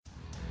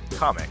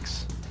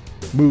Comics.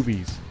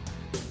 Movies.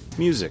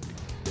 Music.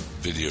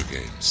 Video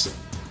games.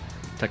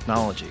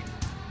 Technology.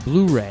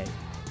 Blu-ray.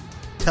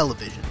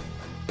 Television.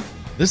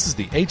 This is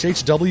the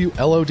HHW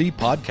LOD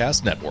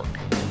Podcast Network.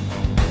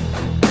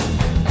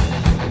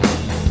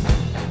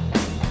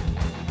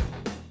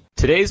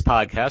 Today's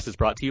podcast is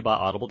brought to you by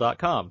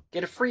Audible.com.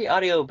 Get a free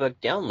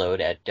audiobook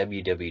download at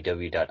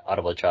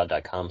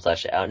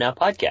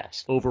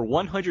www.audibletrial.com/outnowpodcast. Over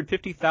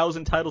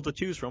 150,000 titles to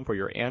choose from for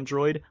your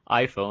Android,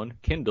 iPhone,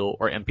 Kindle,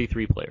 or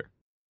MP3 player.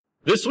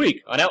 This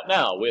week on Out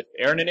Now with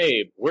Aaron and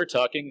Abe, we're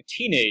talking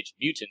Teenage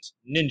Mutant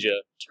Ninja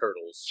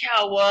Turtles.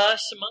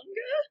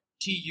 Kawasamunga?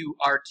 Turtle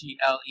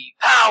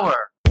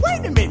power!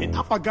 Wait a minute,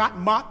 I forgot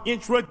my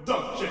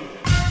introduction.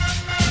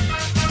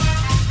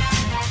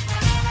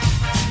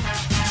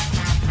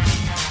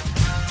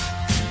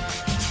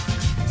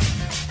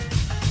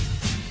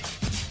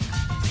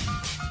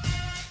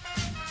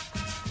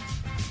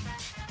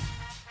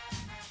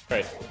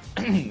 Right.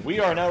 We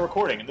are now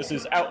recording, and this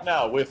is Out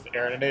Now with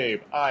Aaron and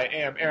Abe. I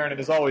am Aaron, and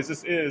as always,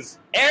 this is...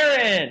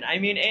 Aaron! I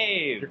mean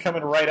Abe! You're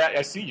coming right at...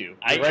 I see you.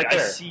 You're right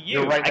there. I see you.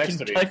 You're right next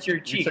to me. I can touch your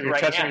cheek You're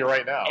right touching now. me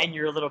right now. And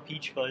your little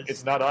peach fuzz.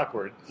 It's not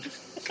awkward.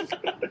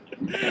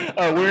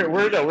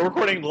 We're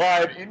recording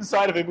live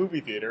inside of a movie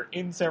theater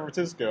in San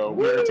Francisco.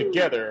 Woo! We're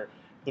together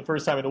the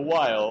first time in a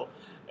while,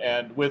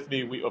 and with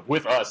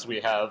us we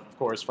have, of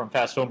course, from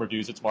Fast Film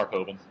Reviews, it's Mark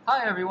Hoven.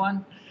 Hi,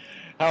 everyone.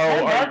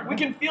 Hey, Mark, we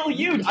can feel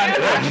you, too! I'm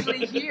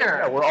actually here.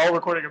 Yeah, we're all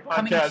recording a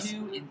Coming podcast. to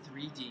you in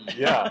 3D.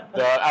 Yeah,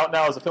 the Out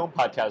Now is a film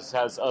podcast. It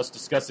has us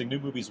discussing new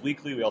movies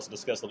weekly. We also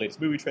discuss the latest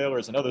movie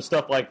trailers and other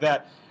stuff like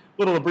that. A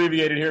little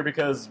abbreviated here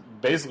because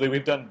basically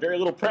we've done very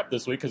little prep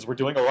this week because we're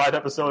doing a live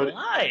episode.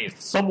 Live!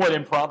 Somewhat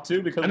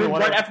impromptu because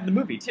right after the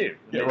movie, too.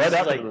 Yeah, right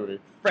after the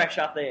movie. Fresh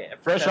off the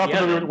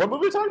movie. What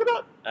movie are we talking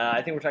about?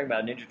 I think we're talking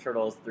about Ninja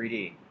Turtles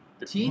 3D.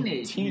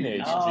 Teenage.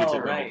 Oh,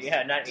 Mutant right. Turtles.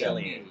 Yeah, not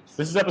Alien.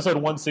 This is episode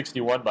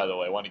 161, by the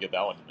way. I want to get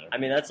that one in there. I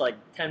mean, that's like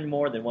 10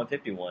 more than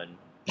 151,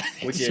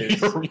 which So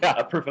is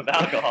a proof of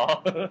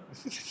alcohol.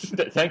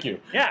 Thank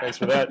you. Yeah. Thanks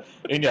for that.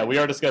 And yeah, we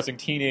are discussing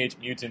Teenage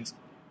Mutant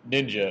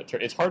Ninja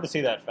Turtles. It's hard to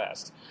say that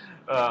fast.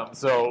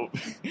 So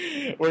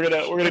we're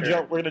gonna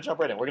jump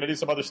right in. We're gonna do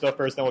some other stuff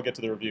first, then we'll get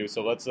to the review.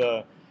 So let's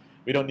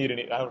we don't need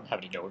any. I don't have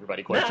any know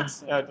everybody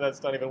questions.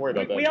 Let's not even worry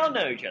about that. We all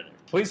know each other.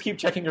 Please keep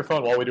checking your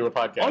phone while we do a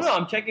podcast. Oh no,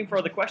 I'm checking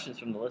for the questions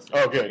from the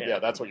listeners. Oh, good. Yeah,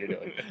 that's what you're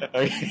doing.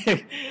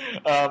 Okay.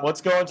 Let's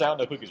go on down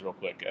to cookies real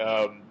quick.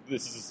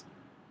 This is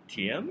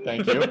TM.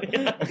 Thank you.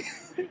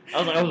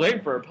 I was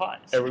waiting for a pause.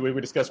 Every week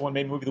we discuss one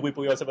main movie of the week,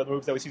 but we also have other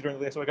movies that we see during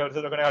the day. So we're going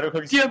to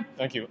cookies. TM.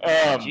 Thank you.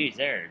 Jeez,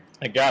 Aaron.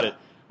 I got it.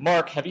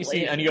 Mark, have you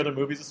seen any other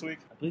movies this week?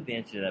 I believe the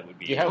answer to that would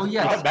be... You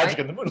have Magic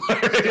in the Moonlight.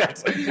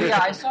 Yes. Yeah,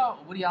 I saw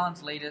Woody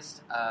Allen's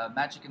latest,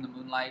 Magic in the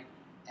Moonlight,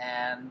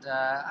 and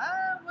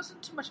I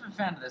wasn't too much of a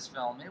fan of this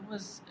film. It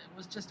was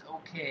just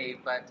okay,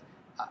 but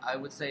I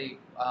would say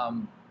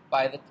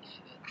by the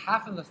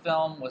half of the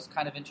film was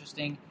kind of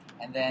interesting,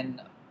 and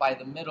then by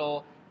the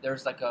middle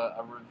there's like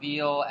a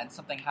reveal and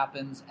something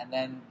happens, and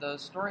then the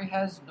story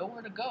has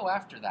nowhere to go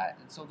after that.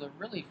 And so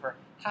really for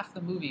half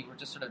the movie we're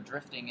just sort of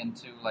drifting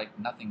into like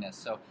nothingness.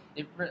 So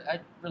I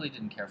really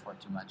didn't care for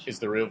it too much. Is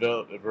the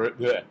reveal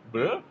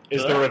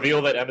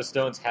that Emma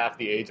Stone's half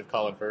the age of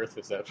Colin Firth?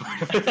 Is that?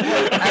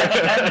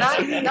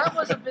 and that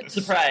was a bit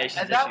surprised.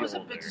 And that was a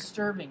bit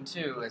disturbing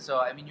too. So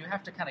I mean, you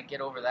have to kind of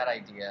get over that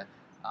idea.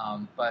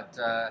 But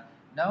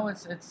no,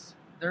 it's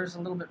there's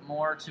a little bit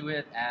more to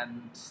it,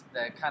 and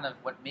the kind of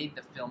what made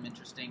the film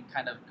interesting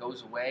kind of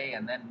goes away,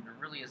 and then there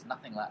really is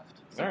nothing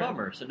left. It's a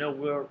bummer. So no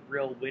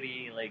real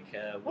witty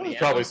Well, there's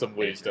probably some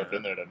witty stuff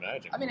in there to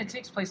imagine. I mean, it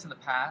takes place in the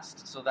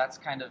past, so that's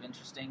kind of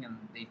interesting,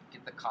 and they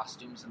get the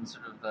costumes and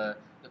sort of the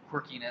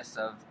quirkiness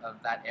of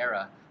that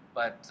era.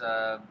 But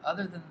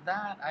other than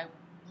that, I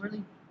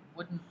really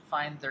wouldn't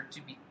find there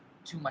to be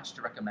too much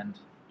to recommend.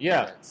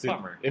 Yeah,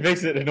 bummer. It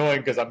makes it annoying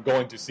because I'm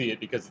going to see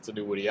it because it's a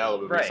new Woody Allen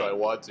movie, right. So I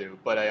want to.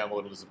 But I am a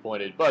little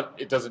disappointed. But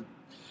it doesn't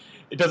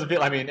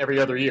feel. I mean, every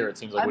other year it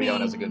seems like Woody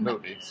Allen has a good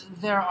movie.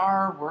 There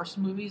are worse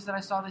movies that I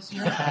saw this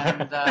year,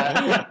 and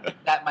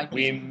that might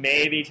be. We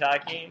may be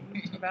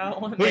talking about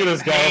one. Look at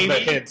this guy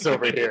with the hints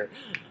over here.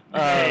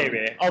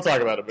 Maybe. I'll talk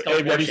about it. But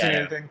have you seen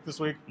anything this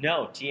week?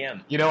 No,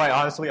 TM. You know, I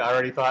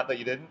already thought that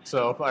you didn't,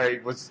 so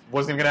I wasn't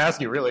even going to ask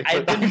you, really.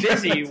 I've been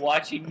busy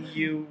watching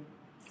you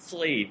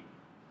sleep.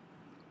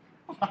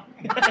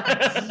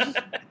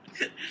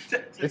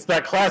 It's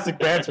that classic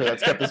banter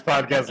that's kept this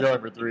podcast going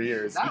for 3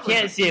 years. You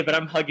can't see it, but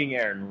I'm hugging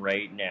Aaron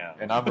right now.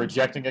 And I'm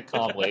rejecting it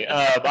calmly.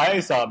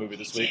 I saw a movie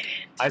this week.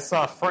 I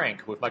saw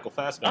Frank with Michael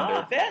Fassbender.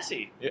 Ah,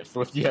 Fassy.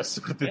 With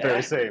the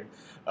very same.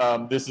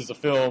 This is a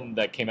film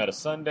that came out of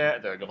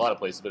Sundance. There are a lot of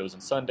places, but it was in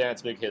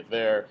Sundance, big hit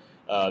there.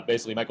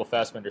 Basically, Michael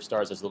Fassbender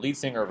stars as the lead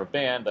singer of a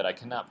band that I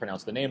cannot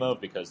pronounce the name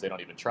of because they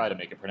don't even try to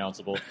make it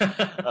pronounceable.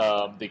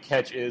 The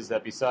catch is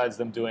that besides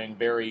them doing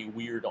very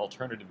weird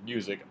alternative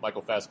music,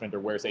 Michael Fassbender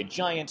wears a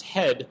giant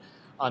head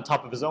on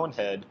top of his own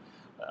head.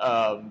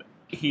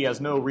 he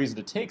has no reason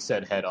to take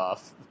said head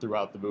off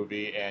throughout the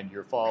movie, and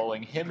you're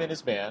following him and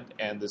his band,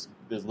 and this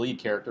lead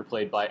character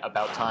played by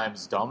About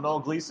Time's Domhnall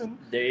Gleeson.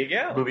 There you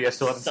go. Movie I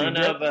still haven't Son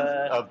seen yet. of,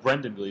 Of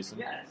Brendan Gleeson.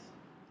 Yes.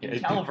 Yeah,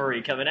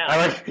 Calvary coming out.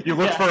 I like you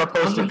looked for a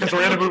poster because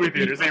we're in a movie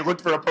theater, so you looked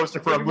for a poster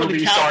for a Looking for the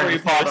movie starring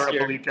the Calvary father of the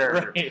poster. lead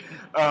character.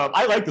 Right.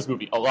 I like this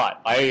movie a lot.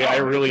 I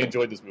really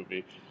enjoyed this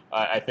movie.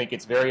 I think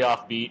it's very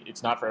offbeat.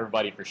 It's not for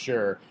everybody for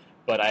sure,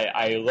 but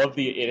I love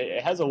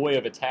it has a way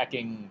of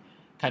attacking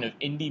kind of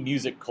indie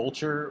music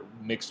culture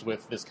mixed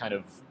with this kind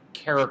of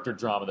character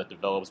drama that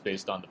develops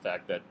based on the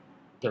fact that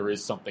there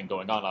is something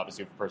going on.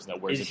 Obviously, for a person that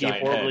wears Is a he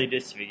giant horribly head,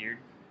 disfigured?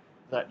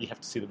 that you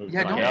have to see the movie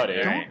Yeah, to don't, find out.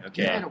 don't Right,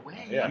 give okay. it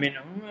away. Yeah. I mean,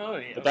 I don't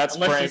know. But that's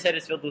unless Frank- his head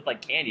is filled with like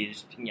candy,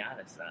 just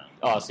pinata style.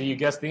 Oh, so you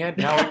guessed the end?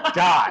 Now,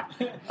 God.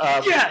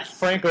 Yes!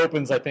 Frank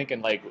opens, I think,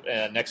 in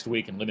next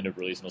week in limited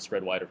release, and it'll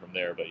spread wider from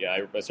there. But yeah,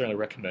 I certainly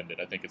recommend it.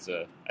 I think it's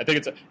a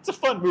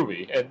fun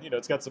movie, and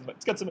it's got some.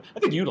 I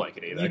think you'd like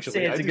it, Abe. You'd Actually,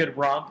 say it's I a do. good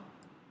romp?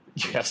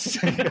 Yes,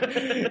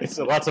 it's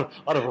a lot of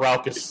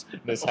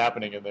raucousness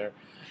happening in there.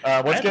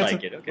 Let's I'd get like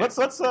to, it, okay. Let's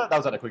that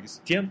was on a quickie.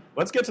 Tim?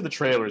 Let's get to the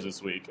trailers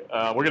this week.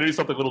 We're going to do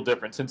something a little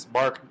different since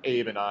Mark,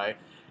 Abe, and I,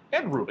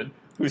 and Ruben,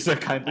 who's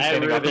kindly Hi,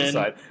 standing off to the Ruben.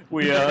 side,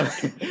 we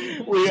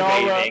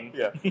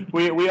waving.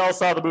 we all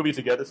saw the movie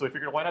together. So we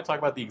figured, why not talk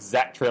about the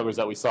exact trailers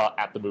that we saw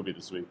at the movie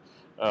this week?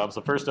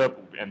 So first up,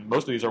 and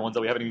most of these are ones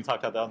that we haven't even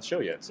talked about on the show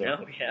yet. So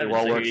No, we haven't. it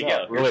all So here works you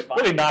out. go. Really, Here's five.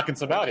 really knocking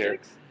some out here.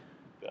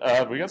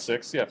 6? We got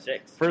 6. Yeah.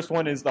 6. First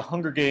one is The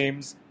Hunger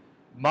Games,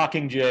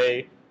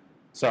 Mockingjay.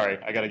 Sorry,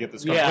 I got to get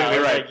this Yeah,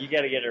 completely right. like, you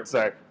gotta get her.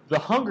 Sorry. The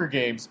Hunger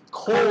Games,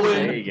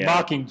 There you go.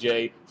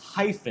 Mockingjay,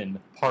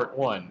 Part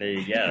 1. There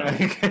you go.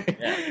 Okay.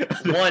 Yeah.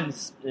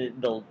 One's the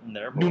number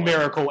one.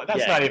 Numerical.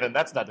 That's Yeah. not even.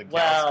 That's not the guess.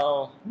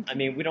 Well, I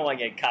mean, we don't want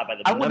to get caught by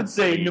the I wouldn't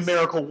say numbers.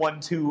 numerical 1,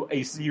 2,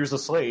 years a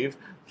slave.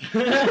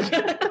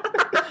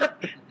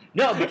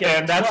 No, because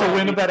And that's a 12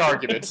 win of that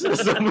argument. So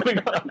moving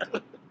on.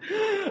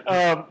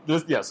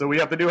 So we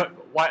have the new.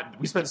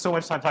 We spent so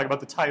much time talking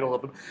about the title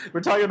of them. We're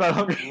talking about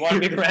Hunger You want to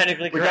be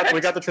grammatically we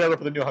correct? got the trailer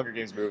for the new Hunger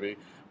Games movie.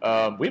 We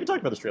haven't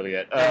talked about this trailer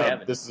yet. No, we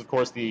haven't. This is, of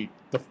course, the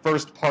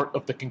first part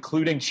of the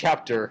concluding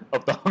chapter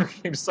of the Hunger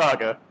Games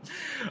saga,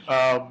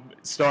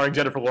 starring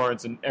Jennifer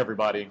Lawrence and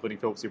everybody, including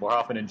Philip Seymour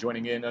Hoffman, and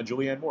joining in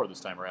Julianne Moore this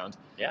time around.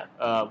 Yeah.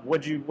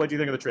 What'd you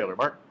think of the trailer,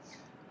 Mark?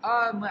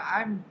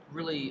 I'm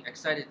really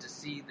excited to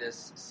see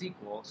this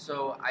sequel,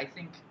 so I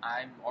think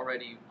I'm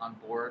already on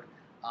board.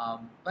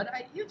 But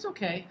it's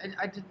okay.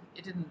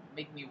 It didn't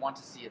make me want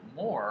to see it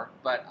more,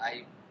 but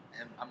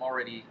I'm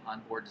already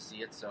on board to see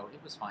it, so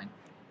it was fine.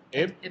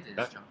 Abe? It is,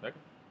 John.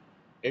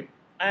 Abe?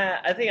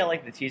 I think I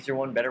like the teaser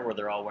one better, where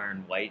they're all wearing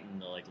white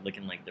and they're like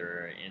looking like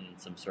they're in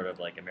some sort of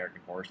like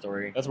American Horror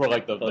Story. That's more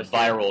like the Poster.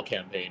 viral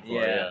campaign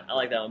for it. Yeah, I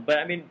like that one. But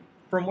I mean,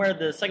 from where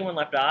the second one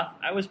left off,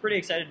 I was pretty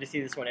excited to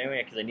see this one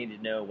anyway because I needed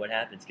to know what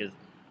happens because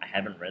I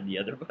haven't read the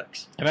other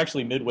books. I'm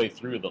actually midway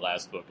through the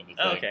last book in the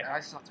thing. Oh, okay. I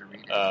still have to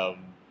read it.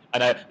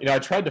 And I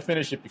tried to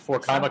finish it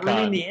before Stop Comic-Con.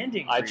 ruining the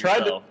ending for I tried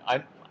yourself. to.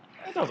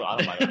 I don't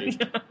mind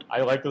it.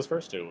 I like those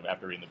first two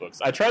after reading the books.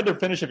 I tried to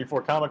finish it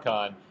before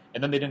Comic-Con,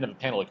 and then they didn't have a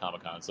panel at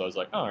Comic-Con, so I was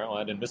like, oh, well,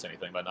 I didn't miss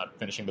anything by not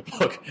finishing the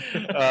book.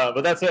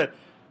 But that's it.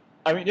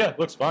 I mean, yeah, it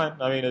looks fine.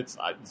 I mean, it's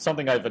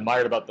something I've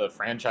admired about the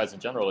franchise in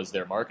general is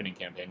their marketing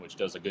campaign, which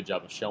does a good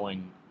job of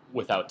showing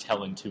without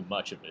telling too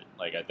much of it.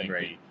 Like, I think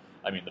Right.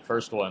 the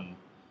first one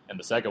and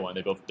the second one,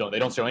 they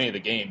don't show any of the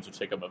games, which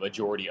take up a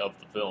majority of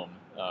the film,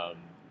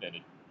 and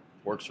it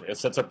works. It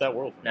sets up that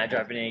world. For Not me.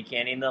 dropping any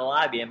candy in the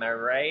lobby, am I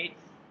right?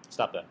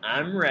 Stop that.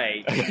 I'm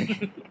right.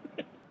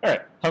 All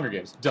right, Hunger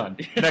Games, done.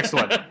 Next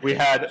one. We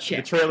had the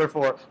Check. trailer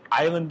for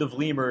Island of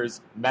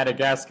Lemurs,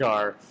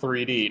 Madagascar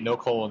 3D. No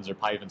colons or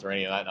pythons or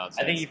any of that nonsense.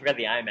 I think you forgot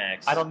the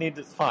IMAX. I don't need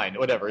to. Fine,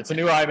 whatever. It's a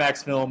new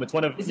IMAX film. It's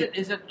one of. Is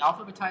it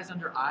alphabetized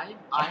under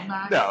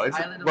IMAX? No, it's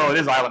Island of well, it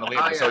is Lemurs? Island of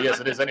Lemurs, Oh, so yeah. yes,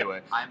 it is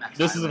anyway. IMAX.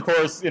 This is, of Island.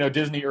 course,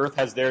 Disney Earth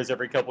has theirs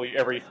every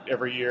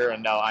year,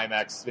 and now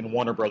IMAX and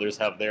Warner Brothers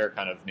have their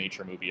kind of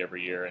nature movie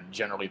every year, and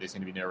generally they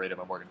seem to be narrated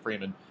by Morgan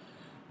Freeman.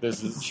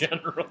 This is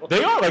General.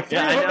 They are like 3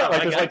 Yeah, I of them. know, Like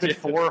I there's got like been you.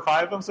 4 or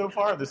 5 of them so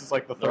far. This is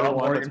like the They're third all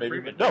one. That's Morgan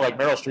maybe Freeman. no, like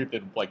Meryl Streep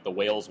did like the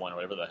Whales one or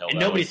whatever the hell. And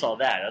that nobody was. saw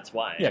that, that's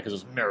why. Yeah, because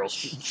it was Meryl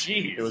Streep.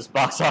 Jeez. It was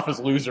box office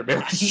loser Meryl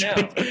No.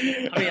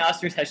 Streep. How many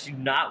Oscars has she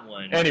not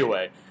won?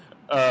 Anyway,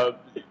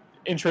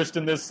 interest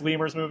in this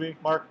Lemurs movie,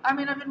 Mark? I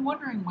mean, I've been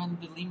wondering when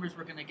the lemurs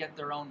were going to get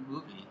their own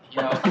movie.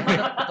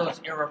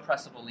 Those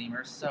irrepressible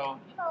lemurs. So,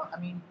 I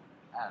mean,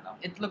 I don't know.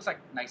 It looks like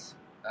nice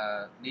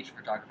nature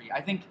photography. I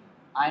think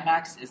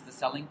IMAX is the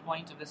selling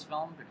point of this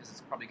film because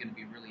it's probably going to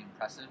be really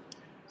impressive.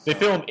 They So-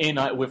 film in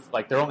with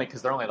like they're only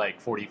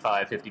like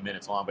 45, 50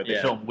 minutes long, but they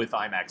Yeah. film with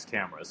IMAX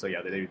cameras. So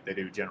yeah, they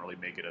do generally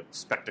make it a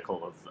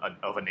spectacle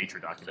of a nature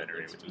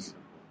documentary, which is.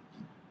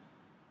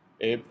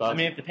 Abe, thoughts? I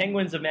mean, if the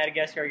Penguins of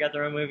Madagascar got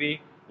their own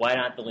movie, why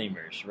not the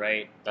lemurs,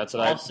 right? That's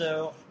what I.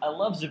 Also, I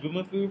love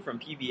Zabumafu from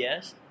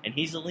PBS, and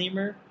he's a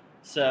lemur.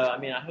 So, I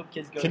mean, I hope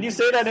kids go. Can to you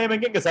say that name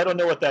again? Because I don't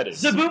know what that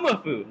is.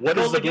 Zabumafu. What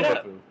Go is look it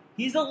up. Zabumafu?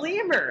 He's a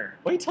lemur.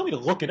 Why don't you tell me to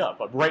look it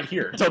up? I'm right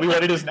here. Tell me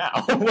what it is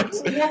now. We'll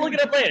look it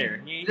up later.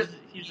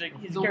 He's a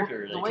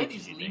character. The way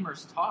these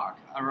lemurs talk,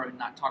 or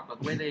not talk, but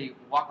the way they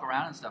walk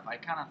around and stuff, I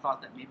kind of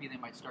thought that maybe they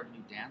might start a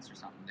new dance or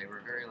something. They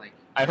were very like.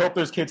 I hope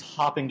there's kids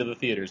hopping to the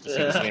theaters to see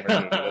this lemur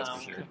movie. That's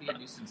for sure. Could be a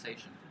new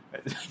sensation.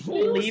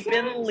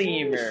 Leaping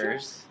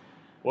lemurs.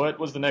 What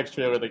was the next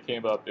trailer that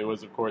came up? It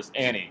was, of course,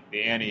 Annie.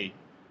 The Annie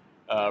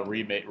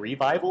remake,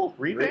 revival,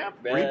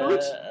 revamp,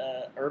 reboot,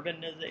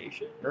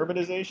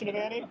 urbanization of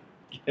Annie.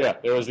 Yeah,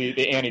 there was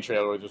the Annie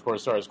trailer, which of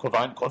course stars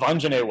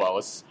Quvenzhané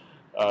Wallis,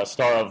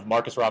 star of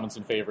Marcus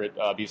Robinson favorite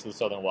Beast of the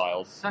Southern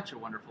Wild. Such a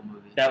wonderful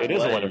movie. It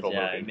is a wonderful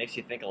movie. It makes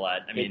you think a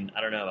lot. I mean,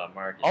 I don't know about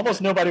Marcus.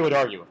 Almost nobody would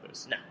argue with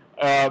this. No.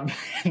 And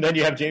then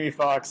you have Jamie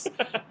Foxx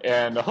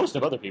and a host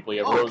of other people.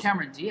 You have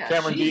Cameron Diaz.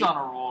 Cameron She's Diaz. on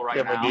a roll right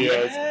Cameron now.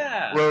 Diaz,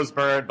 Yeah. Rose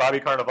Byrne, Bobby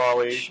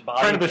Cannavale,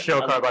 friend of the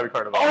show, Bobby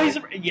Cannavale. Oh,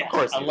 of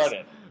course, I love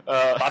him.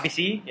 Bobby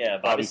C? Yeah,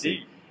 Bobby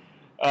C.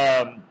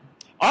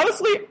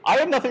 Honestly, I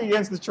have nothing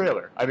against this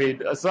trailer. I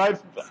mean, it's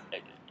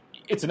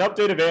an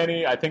update of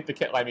Annie. I think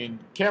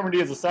Cameron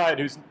Diaz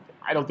aside,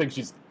 I don't think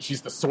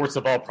she's the source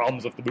of all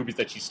problems of the movies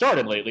that she starred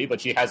in lately,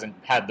 but she hasn't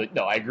had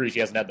I agree,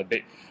 she hasn't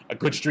had a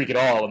good streak at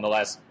all in the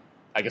last,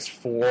 I guess,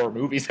 4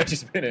 movies that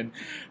she's been in.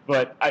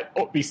 But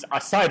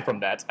aside from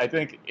that, I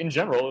think in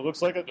general it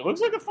looks like a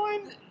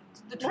fine.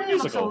 The trailer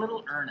looks a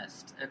little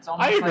earnest. It's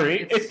almost I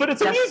agree, but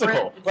it's a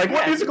musical.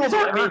 What musicals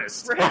aren't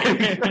earnest?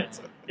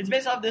 It's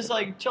based off this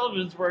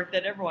children's work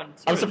that everyone.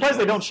 I'm surprised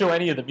they don't show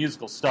any of the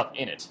musical stuff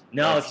in it.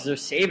 No, because they're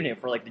saving it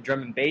for the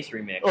drum and bass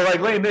remix. Or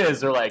Les Mis,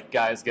 they're like,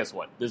 guys, guess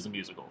what? This is a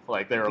musical.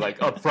 They were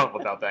upfront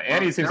about that.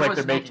 Annie seems like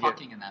they're making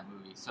talking in that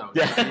movie, so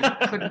Yeah.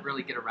 they couldn't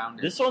really get around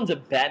it. This one's a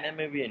Batman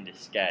movie in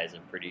disguise.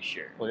 I'm pretty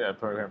sure. Well, yeah, a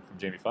program from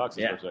Jamie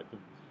Foxx's perspective.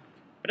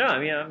 But no, I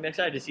mean, I'm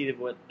excited to see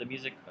what the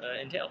music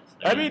entails.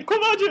 I mean,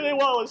 Quvenzhané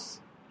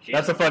Wallis.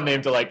 That's a fun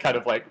name to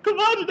Quvenzhané Wallis.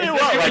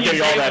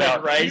 Getting all that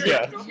out, right?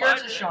 Yeah. You're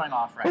just showing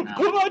off right now.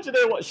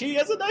 Quvenzhané Wallis. She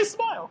has a nice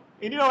smile.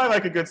 And I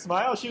like a good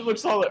smile. She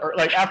looks all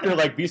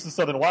after Beast of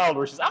Southern Wild,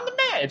 where she's I'm the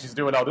man, and she's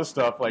doing all this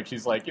stuff.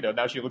 She's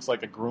now she looks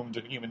like a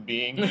groomed human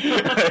being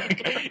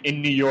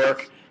in New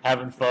York,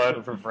 having fun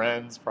with her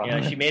friends.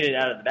 Probably. She made it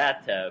out of the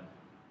bathtub.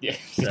 Yeah,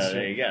 so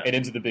there you go. And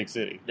into the big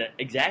city.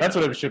 Exactly. That's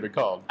what it should be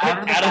called. Out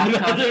of the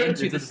bathtub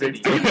into the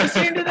city. You're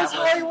listening to this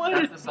Hollywood?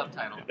 That's the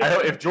subtitle. I know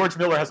if George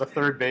Miller has a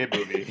third Babe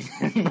movie.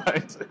 Who's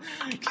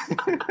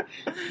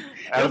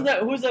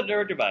that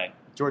directed by?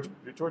 George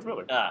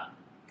Miller.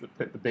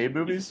 The Babe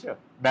movies? Yeah.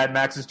 Mad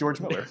Max is George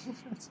Miller.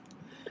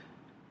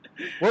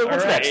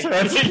 What's right. next?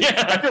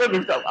 I feel like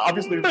we've talked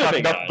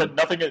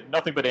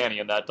nothing but Annie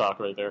in that talk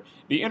right there.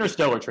 The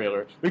Interstellar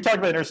trailer. We talked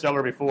about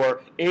Interstellar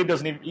before. Abe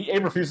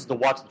refuses to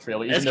watch the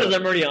trailer. That's because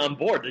I'm already on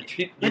board.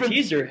 The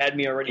teaser had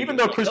me already. Even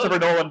though Christopher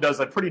Nolan does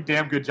a pretty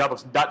damn good job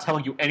of not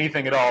telling you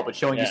anything at all, but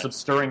showing you some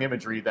stirring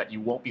imagery that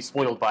you won't be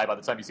spoiled by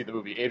the time you see the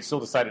movie, Abe still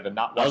decided to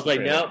not watch the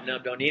trailer.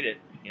 nope, don't need it.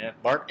 Yeah,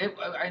 Mark?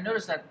 I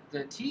noticed that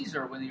the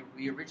teaser, when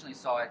we originally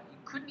saw it, you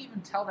couldn't even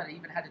tell that it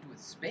even had to do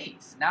with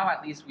space. Now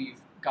at least we've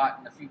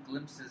gotten a few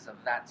glimpses of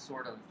that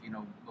sort of,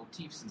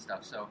 motifs and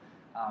stuff. So,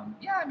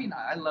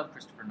 I love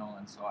Christopher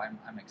Nolan, so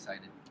I'm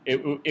excited.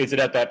 Is it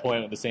at that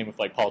point the same with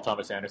Paul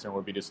Thomas Anderson,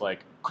 would be just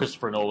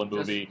Christopher Nolan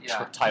movie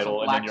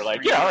title, and then you're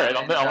like, yeah, all right,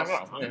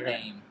 the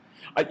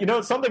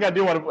name. Something I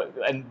do want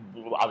to, and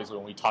obviously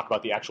when we talk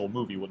about the actual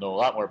movie, we'll know a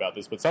lot more about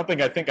this, but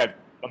something I think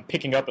I'm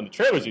picking up in the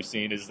trailers you've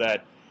seen is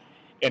that,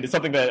 and it's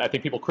something that I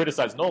think people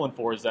criticize Nolan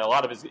for, is that a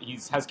lot of he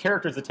has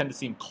characters that tend to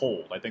seem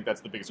cold. I think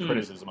that's the biggest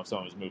criticism of some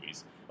of his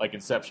movies, like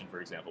Inception, for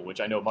example, which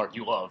I know, Mark,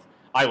 you love.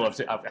 I love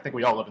it. I think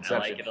we all love Inception.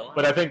 I like it a lot.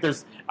 But I think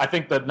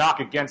the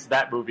knock against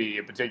that movie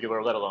in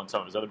particular, let alone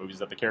some of his other movies, is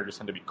that the characters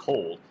tend to be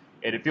cold.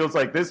 And it feels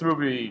like this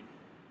movie,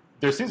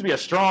 there seems to be a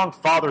strong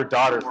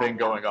father-daughter thing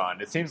going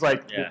on. It seems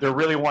like they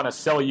really want to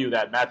sell you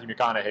that Matthew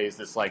McConaughey is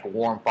this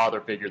warm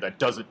father figure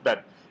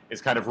that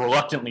is kind of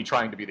reluctantly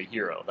trying to be the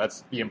hero.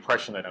 That's the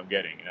impression that I'm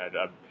getting. And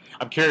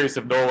I'm curious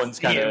if Nolan's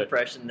kind of... the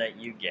impression that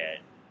you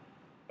get.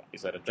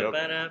 Is that a joke?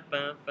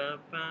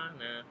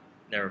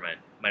 Never mind.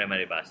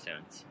 Mighty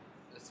Bastions.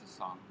 This is a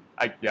song.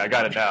 I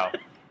got it now.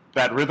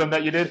 That rhythm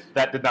that you did,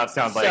 that did not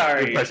sound like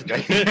the impression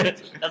that you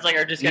did. That's like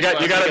our discussion.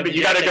 You got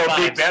to go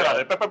big band on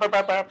it.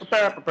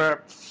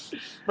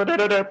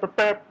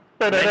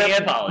 Many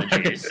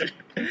apologies.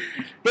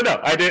 But no,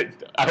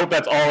 I hope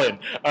that's all in.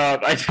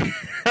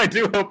 I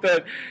do hope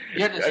that...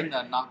 You had to sing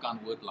the knock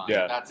on wood line.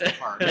 Yeah. That's the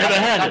part. Never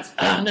had it.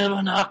 I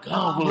never knock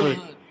on wood.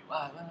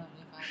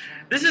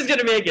 This is going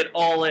to make it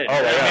all in. Oh,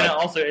 I'm yeah. going to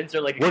also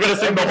insert We're going to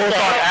sing the whole song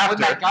after.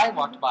 When that guy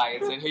walked by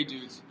and said, "Hey,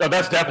 dudes." No,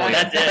 that's definitely...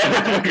 That's it.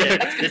 That's The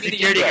gonna be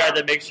security the guard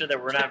that makes sure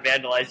that we're not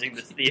vandalizing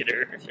this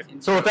theater.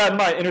 So with that in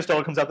mind,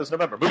 Interstellar comes out this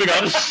November. Moving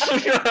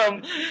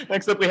on.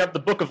 Next up, we have The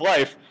Book of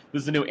Life.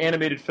 This is a new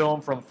animated film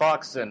from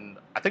Fox, and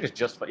I think it's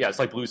just... Yeah, it's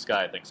like Blue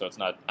Sky, I think, so it's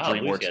not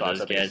DreamWorks Fox.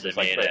 I think it's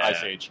like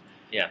Ice Age.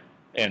 Yeah.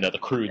 And The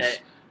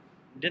Croods.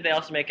 Did they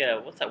also make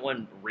what's that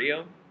one,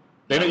 Rio?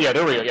 They're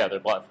Rio. Yeah,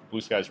 they're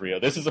Blue Sky's Rio.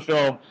 This is a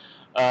film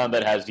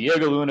that has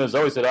Diego Luna,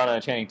 Zoe Saldana,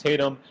 and Channing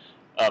Tatum.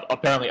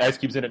 Apparently, Ice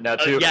Cube's in it now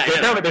too. Yeah, So I know.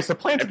 apparently, they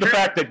supplanted the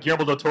fact that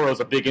Guillermo del Toro is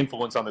a big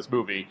influence on this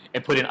movie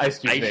and put in Ice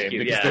Cube's Ice name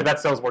Cube, because yeah. that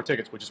sells more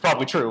tickets, which is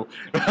probably true.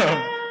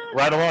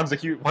 Ride Along's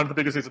one of the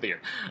biggest hits of the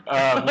year.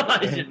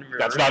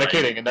 That's not a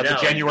kidding, and that's No,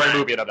 a January it's not.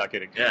 movie, and I'm not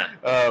kidding. Yeah.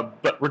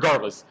 But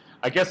regardless,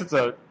 I guess it's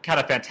a kind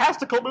of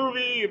fantastical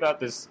movie about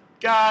this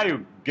guy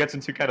who gets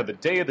into kind of the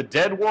Day of the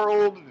Dead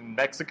world in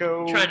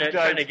Mexico. Trying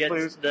to get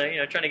Blues.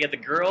 trying to get the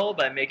girl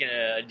by making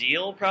a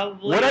deal,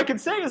 probably. What I can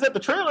say is that the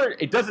trailer,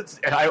 it doesn't.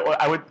 And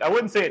I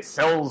wouldn't say it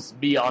sells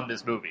me on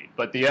this movie,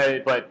 but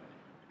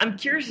I'm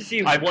curious to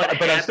see but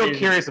I'm still happens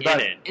curious about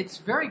in it. it. It's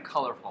very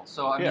colorful.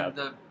 So I Yeah.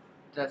 mean,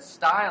 the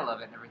style of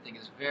it and everything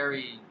is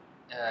very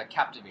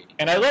captivating.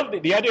 And I love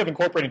the idea of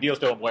incorporating Dios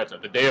de la Muerte,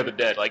 the Day of the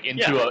Dead, like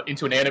into Yeah.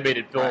 an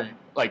animated film Right.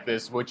 like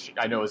this, which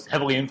I know is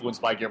heavily influenced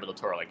by Guillermo del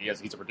Toro. Like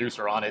he's a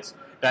producer on it.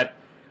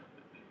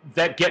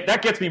 That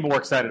gets me more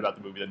excited about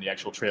the movie than the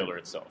actual trailer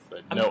itself.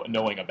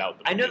 Knowing about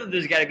the movie. I know that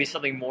there's got to be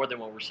something more than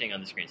what we're seeing on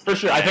the screen. For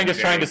sure, I think it's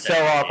Very trying to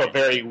sell off excited. a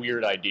very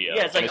weird idea.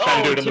 Yeah, it's And like,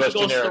 trying to do it in the most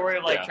typical generic- story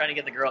of like yeah. trying to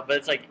get the girl. But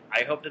it's like,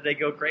 I hope that they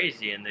go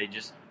crazy and they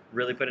just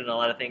really put in a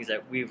lot of things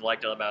that we've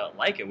liked about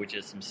Laika, which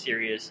is some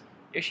serious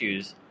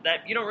issues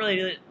that you don't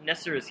really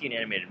necessarily see in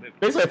animated movies.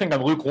 Basically, I think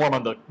I'm lukewarm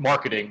on the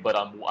marketing, but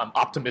I'm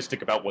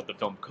optimistic about what the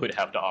film could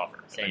have to offer.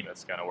 I Same. think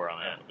that's kind of where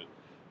I'm at with it.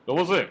 But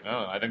we'll see.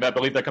 I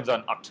believe that comes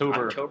out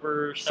October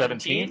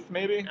 17th,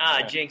 maybe?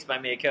 Yeah. Jinx by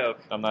Mia Coke.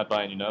 I'm not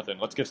buying you nothing.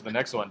 Let's get to the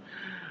next one.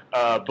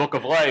 Book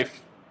of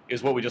Life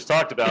is what we just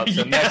talked about.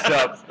 So Yes. next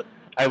up,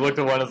 I looked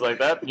at one and was like,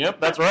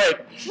 "Yep, that's right."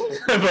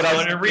 But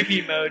Going in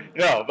repeat mode.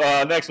 No,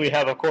 next we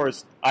have, of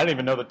course, I don't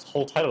even know the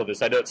whole title of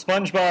this. I know it's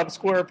SpongeBob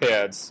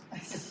SquarePants,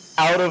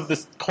 Out of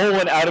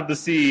the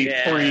Sea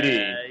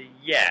 3D.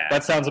 Yeah.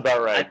 That sounds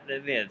about I right.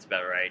 think that's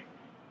about right.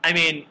 I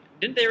mean,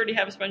 didn't they already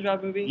have a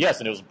SpongeBob movie? Yes,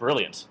 and it was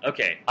brilliant.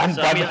 Okay. I'm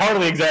So, I mean,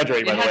 hardly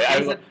exaggerating, by It the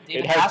way. has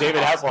It has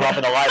David Hasselhoff. Hasselhoff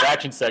in the live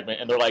action segment,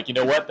 and they're like, you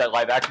know what? That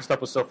live action stuff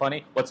was so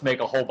funny. Let's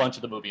make a whole bunch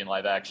of the movie in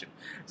live action.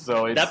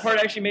 So it's, that part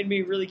actually made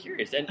me really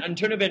curious. And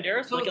Antonio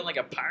Banderas So- looking like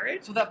a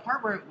pirate? So that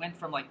part where it went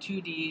from like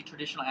 2D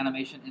traditional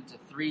animation into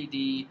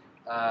 3D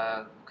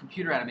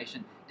computer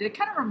animation, did it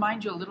kind of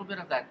remind you a little bit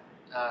of that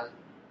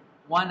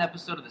one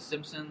episode of The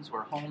Simpsons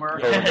where Homer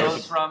Yes.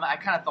 goes from? I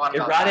kind of thought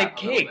about Erotic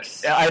that a little bit.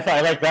 cakes. Yeah,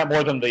 I like that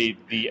more than the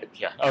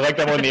I like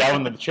that more than the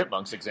Alvin and the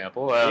Chipmunks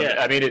example. Yeah.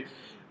 I mean,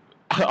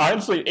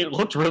 honestly, it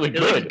looked really It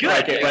good. looked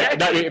good. Like,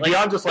 Exactly.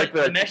 beyond just like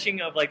the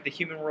meshing of like the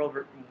human world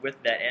with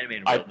that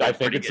animated world. I was think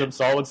pretty it's good.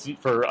 some solid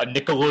for a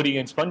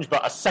Nickelodeon SpongeBob,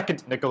 a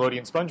second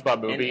Nickelodeon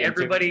SpongeBob movie. And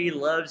everybody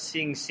loves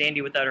seeing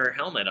Sandy without her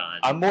helmet on.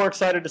 I'm more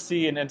excited to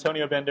see an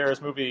Antonio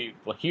Banderas movie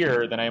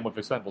here than I am with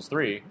Expendables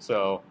 3.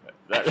 So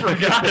I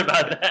forgot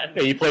about that.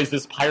 Yeah, he plays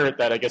this pirate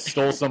that I guess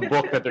stole some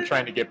book that they're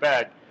trying to get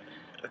back.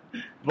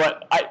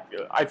 But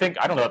I think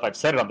I don't know if I've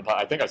said it on the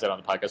I think I said it on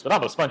the podcast, but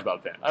I'm a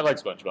SpongeBob fan. I like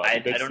SpongeBob. I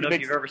It makes- don't know it if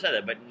makes- you've ever said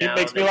that, but It now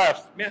makes me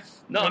laugh. Yeah,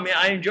 no, I mean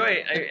I enjoy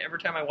it every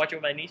time I watch it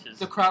with my nieces.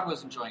 The crowd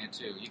was enjoying it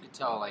too. You could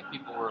tell like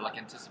people were like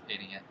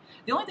anticipating it.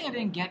 The only thing I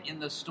didn't get in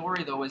the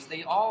story though is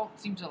they all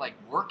seem to like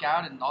work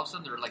out, and all of a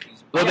sudden they're like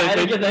these. Well, Yeah, I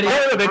didn't get that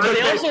either.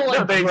 They also,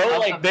 like, grow,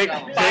 like, they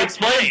five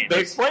explained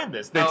times.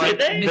 this. Oh, I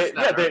They, missed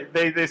that, yeah,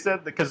 right? they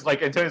said because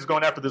like Antonio's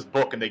going after this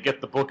book, and they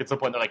get the book at some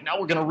point. They're like, now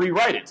we're going to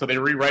rewrite it, so they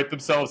rewrite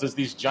themselves as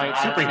these giant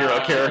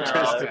superhero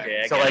characters.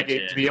 okay, I so like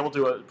gotcha. to be able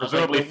to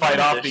presumably like, fight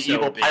no off wonder the they're so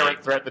evil big.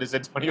 pirate threat that is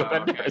Antonio Oh,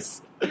 okay.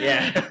 Banderas.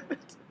 Yeah,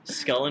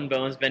 Skull and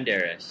Bones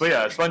Banderas. So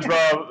yeah,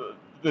 SpongeBob.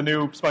 The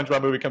new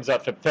SpongeBob movie comes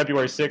out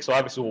February 6th, so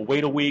obviously we'll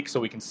wait a week so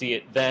we can see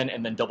it then,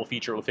 and then double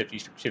feature it with 50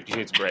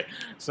 Shades of Grey.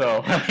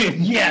 So, I mean,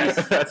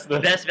 Yes! that's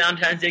the Best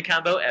Valentine's Day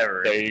combo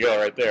ever. there you go,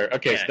 right there.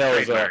 Okay, Yeah, so that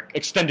was trademark.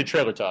 extended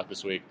trailer talk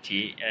this week.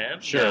 TM.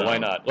 Sure, No. why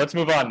not? Let's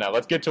move on now.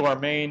 Let's get to our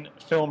main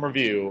film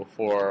review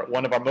for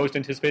one of our most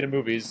anticipated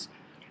movies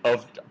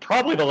of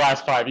probably the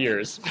last 5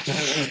 years.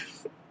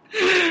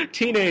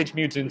 Teenage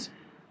Mutant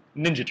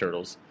Ninja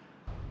Turtles.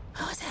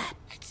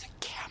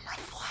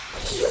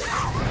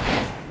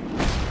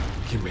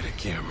 Give me the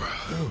camera.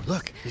 Oh,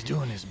 look, he's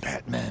doing his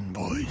Batman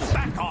voice.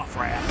 Back off,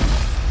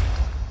 Raph.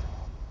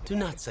 Do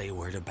not say a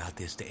word about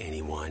this to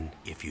anyone.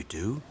 If you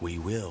do, we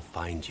will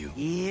find you.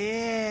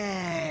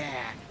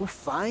 Yeah, we'll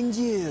find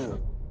you.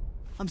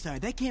 I'm sorry,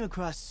 that came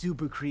across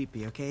super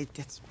creepy, okay?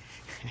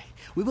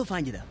 We will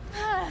find you,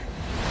 though.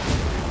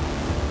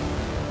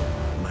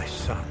 My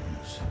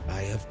sons,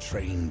 I have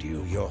trained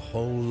you your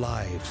whole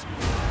lives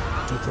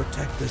to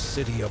protect the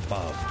city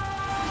above.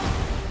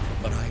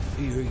 But I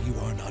fear you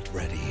are not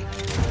ready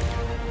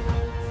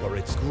for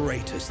its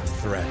greatest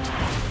threat.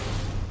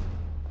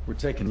 We're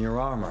taking your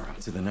armor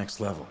to the next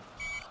level.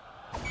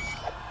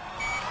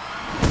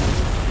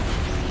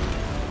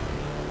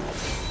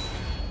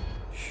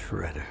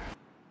 Shredder.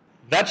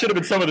 That should have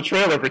been some of the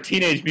trailer for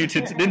Teenage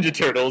Mutant Ninja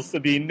Turtles,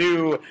 the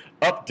new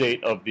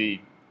update of the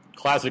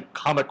classic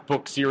comic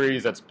book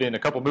series that's been a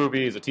couple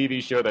movies, a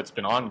TV show that's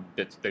been on,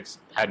 they've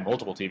had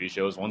multiple TV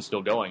shows, one's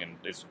still going, and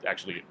it's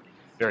actually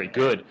very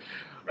good.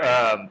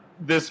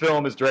 This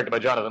film is directed by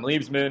Jonathan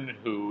Liebsman,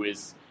 who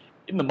is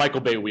in the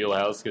Michael Bay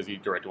wheelhouse because he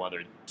directed one of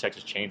their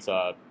Texas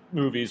Chainsaw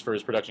movies for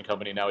his production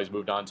company. Now he's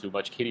moved on to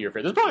much kiddier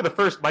fare. This is probably the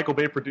first Michael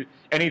Bay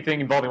anything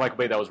involving Michael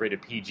Bay that was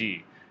rated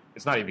PG.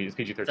 It's not even, it's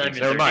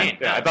PG-13. Never mind.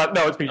 Yeah, I thought,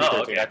 no, it's PG-13.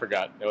 Oh, okay. I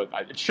forgot.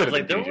 It should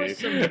have been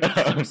PG. There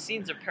was some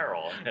scenes of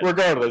peril.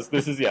 Regardless,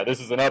 this is an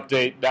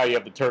update. Now you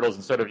have the turtles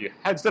instead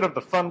of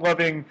the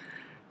fun-loving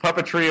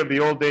puppetry of the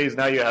old days.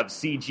 Now you have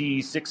CG,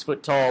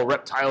 6-foot-tall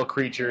reptile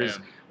creatures.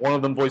 Yeah. One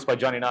of them voiced by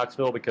Johnny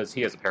Knoxville because he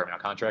has a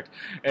Paramount contract,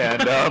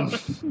 and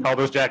all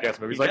those Jackass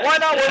movies. Like, why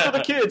not one for the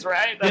kids,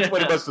 right? That's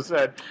what he must have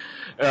said.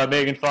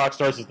 Megan Fox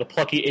stars as the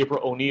plucky April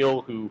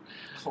O'Neil, who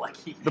of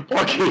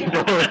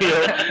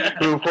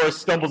course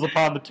stumbles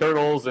upon the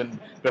turtles and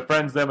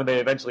befriends them, and they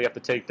eventually have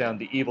to take down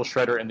the evil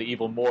Shredder and the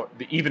even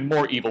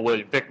more evil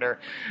William Fichtner.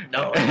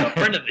 No, a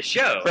friend of the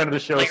show. Friend of the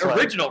show, like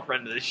original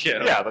friend of the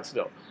show. Yeah, but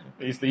still,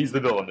 he's the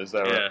villain, is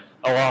that right?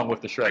 Along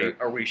with the Shredder.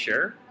 Are we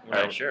sure?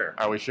 We're not sure.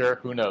 Are we sure?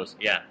 Who knows?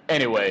 Yeah.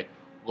 Anyway,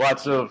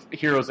 lots of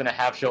heroes in a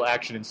half-shell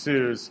action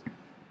ensues.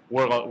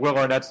 Will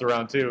Arnett's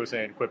around too,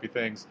 saying quippy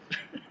things.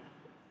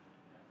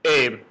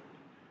 Abe,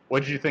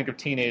 what did you think of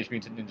Teenage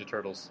Mutant Ninja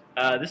Turtles?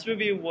 This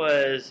movie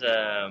was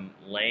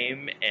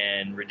lame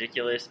and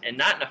ridiculous, and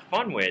not in a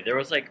fun way. There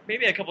was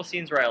maybe a couple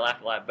scenes where I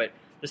laughed a lot, but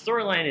the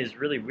storyline is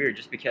really weird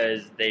just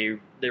because they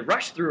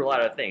rushed through a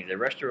lot of things. They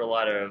rushed through a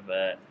lot of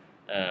the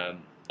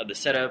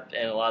setup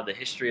and a lot of the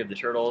history of the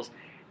Turtles,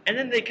 and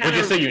then they kind of...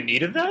 Would you say you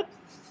needed that?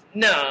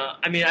 No,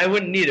 I mean, I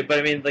wouldn't need it, but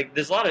I mean,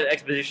 there's a lot of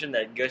exposition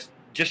that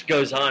just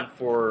goes on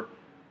for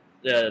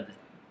the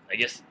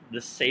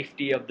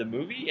safety of the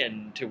movie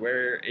and to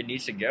where it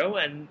needs to go,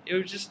 and it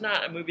was just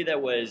not a movie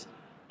that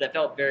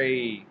felt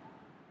very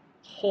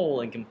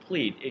whole and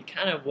complete. It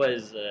kind of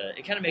was.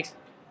 It kind of makes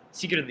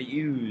Secret of the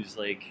Ooze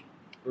a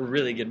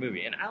really good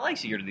movie, and I like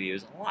Secret of the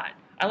Ooze a lot.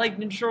 I like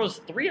Ninja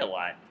Turtles 3 a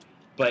lot,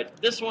 but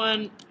this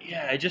one,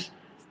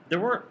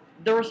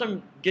 there were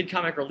some good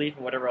comic relief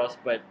and whatever else,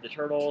 but the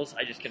Turtles,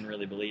 I just couldn't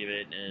really believe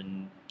it.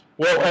 And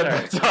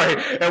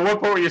at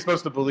what point were you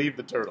supposed to believe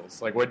the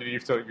Turtles? When did you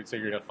say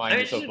you're going to find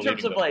yourself believing them? In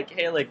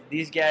terms of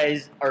these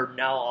guys are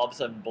now all of a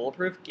sudden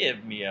bulletproof.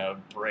 Give me a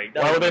break.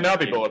 Why would they not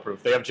be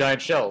bulletproof? They have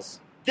giant shells.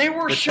 They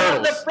were shot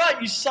in the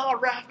front. You saw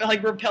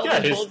Raph repel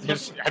the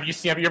bullets.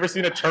 Have you ever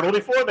seen a turtle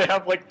before? They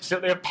have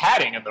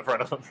padding in the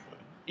front of them.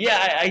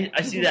 Yeah,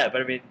 I see that,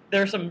 but I mean, there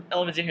are some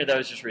elements in here that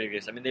was just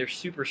ridiculous. I mean, they're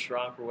super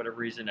strong for whatever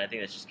reason. I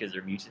think that's just because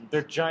they're mutants.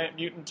 They're giant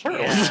mutant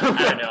turtles. Yeah,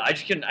 I don't know. I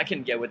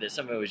couldn't get with it.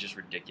 Some of it was just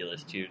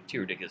ridiculous, too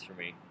ridiculous for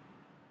me.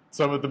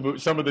 Some of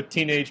the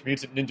Teenage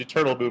Mutant Ninja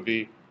Turtle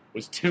movie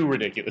was too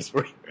ridiculous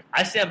for you.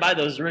 I stand by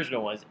those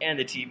original ones and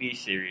the TV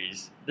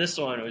series. This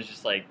one was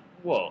just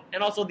whoa.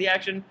 And also the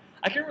action.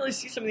 I couldn't really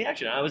see some of the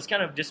action. I was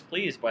kind of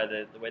displeased by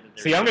the way that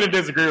they. See, I'm going to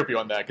disagree with you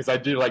on that because I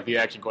do like the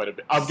action quite a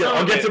bit. I'll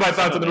get to my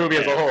thoughts on the movie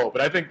as a whole,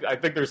 but I think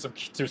there's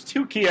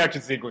two key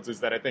action sequences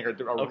that I think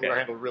are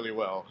handled really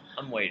well.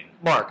 I'm waiting.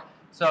 Mark.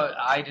 So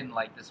I didn't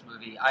like this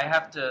movie. I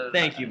have to.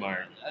 Thank you,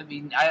 Mark. I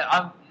mean,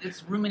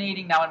 it's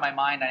ruminating now in my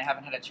mind. I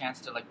haven't had a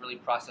chance to really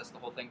process the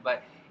whole thing,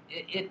 but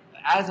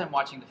as I'm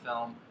watching the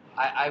film,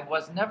 I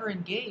was never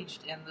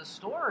engaged in the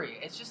story.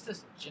 It's just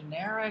this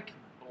generic,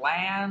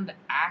 bland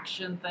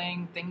action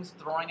things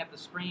throwing at the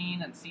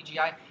screen and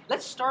CGI.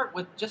 Let's start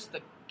with just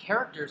the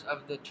characters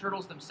of the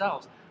turtles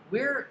themselves.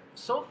 We're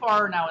so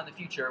far now in the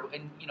future,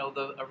 and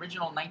the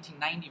original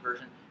 1990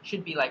 version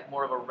should be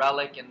more of a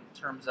relic in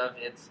terms of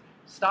its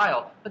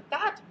style, but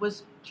that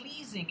was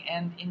pleasing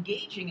and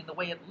engaging in the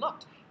way it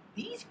looked.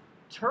 These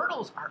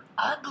turtles are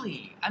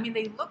ugly. I mean,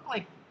 they look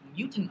like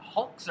mutant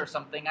Hulks or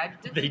something.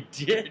 They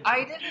did.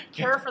 I didn't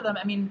care for them.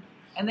 I mean,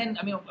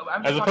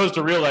 as opposed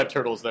to real life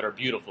turtles that are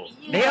beautiful.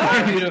 Yeah. They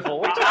are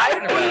beautiful. I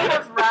would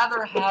have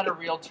rather had a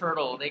real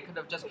turtle. They could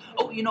have just.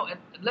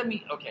 Let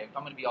me. Okay,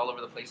 I'm going to be all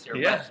over the place here.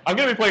 Yeah. I'm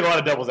going to be playing a lot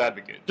of devil's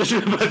advocate. You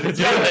should,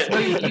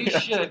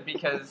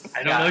 because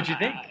I don't know what you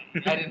think.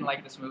 I didn't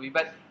like this movie,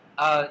 but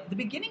the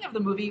beginning of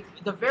the movie,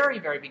 the very,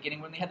 very beginning,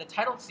 when they had the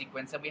title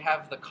sequence and we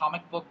have the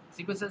comic book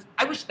sequences,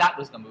 I wish that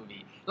was the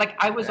movie.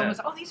 I was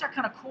almost, these are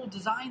kind of cool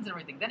designs and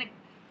everything. Then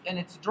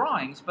it's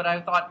drawings, but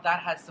I thought that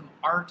had some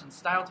art and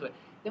style to it.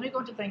 Then we go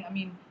into the thing. I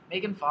mean,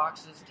 Megan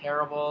Fox is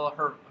terrible.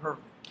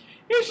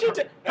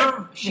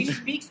 She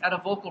speaks at a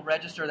vocal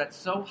register that's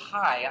so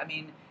high. I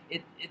mean,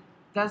 it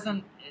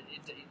doesn't.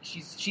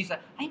 She's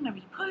like, I'm a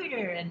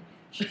reporter, and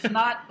she's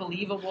not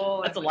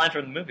believable. That's a line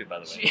from the movie, by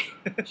the way.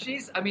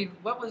 She's. I mean,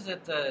 what was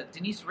it?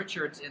 Denise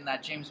Richards in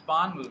that James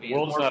Bond movie.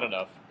 World is not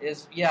enough.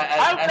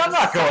 I'm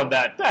not going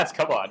that. That's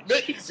come on.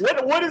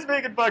 What is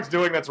Megan Fox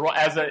doing that's wrong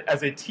as a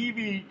hot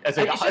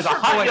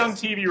young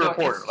TV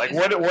reporter?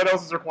 What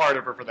else is required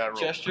of her for that role?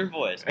 Just her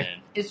voice,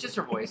 man. It's just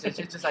her voice. It's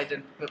just I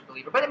didn't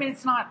believe her. But I mean,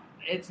 it's not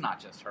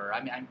just her.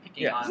 I mean, I'm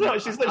picking on.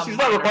 She's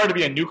not required to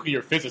be a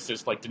nuclear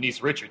physicist like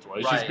Denise Richards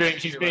was.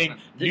 Right. She's being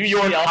New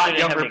York hot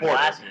young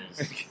reporter.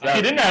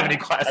 She didn't have any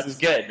glasses.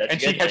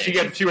 That's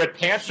good. She had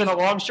pants and a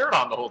long shirt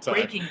on the whole time.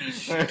 Breaking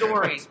these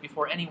stories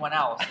before anyone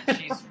else. And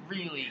she's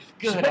really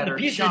good at her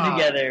job.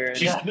 Together.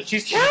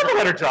 She's terrible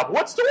at her job.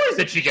 What stories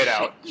did she get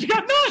out? She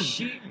got none.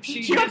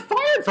 She got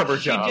fired from her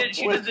job.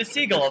 She did the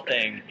seagull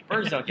thing.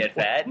 Birds don't get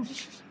fat.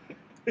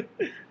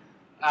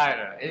 I don't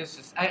know. It's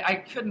just I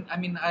couldn't. I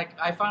mean,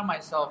 I found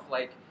myself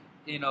like,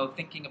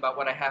 thinking about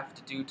what I have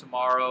to do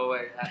tomorrow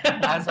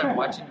as I'm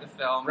watching the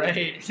film.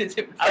 Right.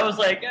 I was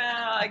like,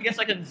 I guess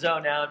I can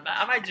zone out.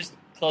 I might just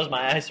close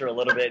my eyes for a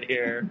little bit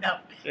here. No.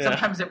 Yeah.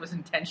 Sometimes it was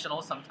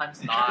intentional,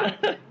 sometimes not.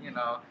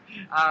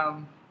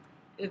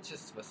 It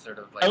just was sort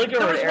of like I looked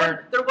over at Aaron.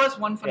 There was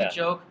one funny Yeah.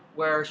 joke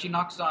where she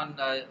knocks on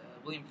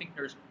William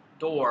Finkner's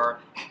door,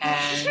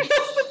 and he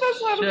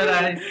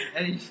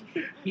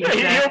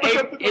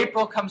said,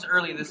 April comes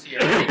early this year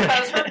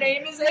because her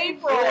name is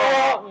April.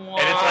 And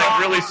it's like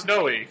really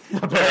snowy.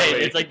 Apparently.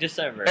 Right, it's like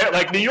December. And,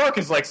 like New York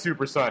is like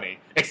super sunny,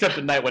 except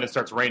at night when it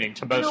starts raining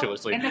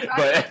tumultuously. and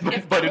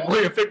But in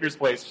William Finkner's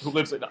place, who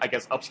lives in I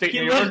guess upstate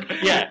New York,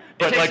 Yeah.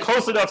 but like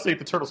close enough so that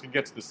the turtles can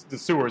get to the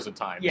sewers in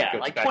time. Yeah, It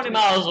goes like back 20 to-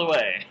 miles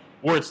away.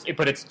 Where it's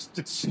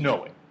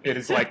snowing. It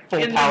is like full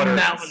In the powder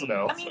mountains.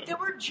 snow. I mean, there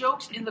were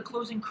jokes in the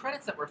closing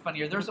credits that were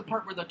funnier. There's a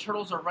part where the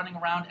turtles are running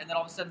around, and then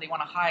all of a sudden they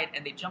want to hide,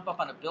 and they jump up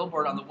on a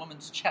billboard on the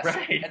woman's chest,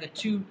 Right. and the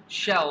two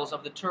shells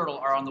of the turtle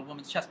are on the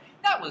woman's chest.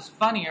 That was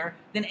funnier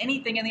than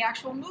anything in the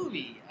actual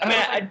movie. I mean,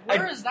 was like,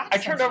 where is that? I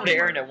turned sense of over to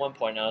humor? Aaron at one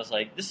point, and I was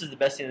like, "This is the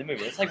best scene in the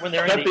movie." It's like when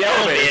they're That's in the the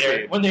elevator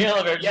elevator. scene. When the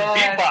elevator just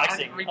Yes,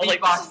 beatboxing. I was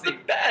like, "This is the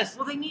beatboxing. best."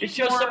 Well, they needed It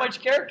shows more, so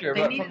much character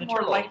They from needed the more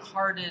turtles.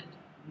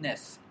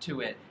 lightheartedness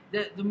to it.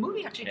 The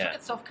movie actually took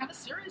itself kind of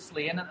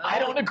seriously, and I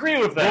don't agree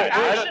with that.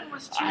 The action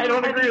was too I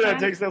don't agree with that. It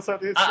heavy-handed. takes itself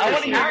seriously. I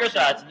want to hear your Action.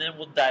 thoughts, and then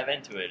we'll dive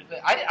into it.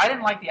 I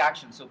didn't like the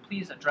action, so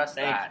please address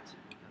Thank that.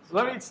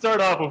 Let me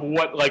start off with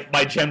what, like,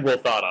 my general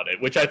thought on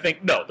it, which I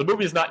think, no, the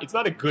movie is not, it's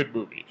not a good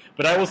movie,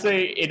 but I will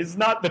say it is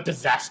not the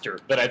disaster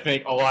that I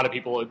think a lot of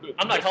people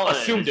I'm not calling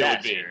assumed it a it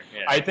would be. disaster.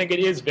 Yeah. I think it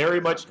is very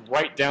much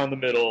right down the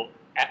middle,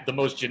 at the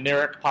most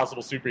generic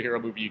possible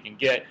superhero movie you can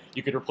get.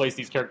 You could replace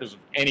these characters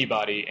with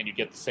anybody, and you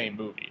get the same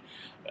movie.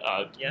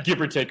 Yeah.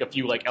 Give or take a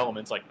few, like,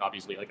 elements, like,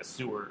 obviously, like a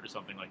sewer or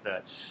something like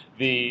that.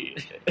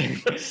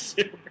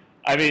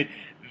 I mean,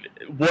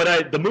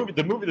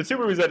 the two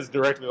movies that is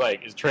directly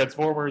like is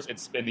Transformers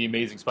and the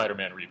Amazing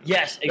Spider-Man reboot.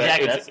 Yes,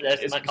 exactly. That's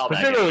It's my callback.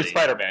 particularly actually.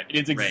 Spider-Man.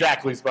 It's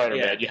exactly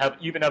Spider-Man. Yeah.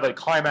 You even have a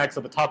climax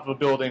at the top of a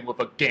building with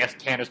a gas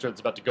canister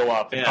that's about to go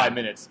off in Yeah. 5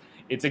 minutes.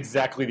 It's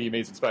exactly the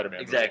Amazing Spider-Man.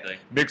 movie, Exactly.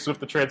 mixed with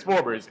the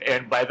Transformers,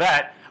 and by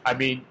that I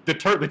mean the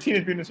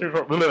Teenage Mutant Ninja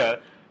Turtles.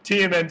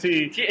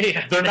 TMNT,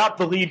 Yeah. they're not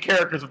the lead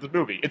characters of the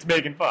movie. It's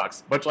Megan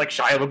Fox, much like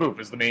Shia LaBeouf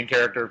is the main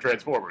character of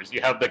Transformers.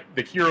 You have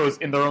the heroes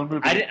in their own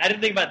movie. I didn't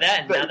think about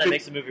that, and now that The-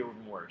 makes the movie even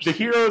worse. The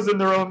heroes in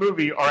their own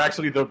movie are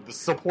actually the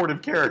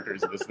supportive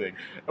characters of this thing.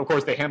 Of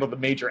course, they handle the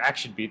major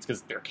action beats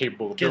because they're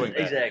capable of doing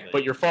that. Exactly.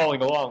 But you're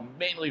following along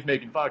mainly with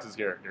Megan Fox's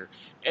character,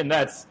 and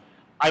that's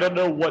I don't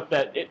know what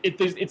that.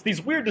 It's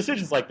these weird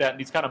decisions like that, and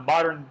these kind of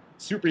modern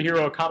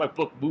superhero comic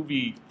book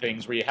movie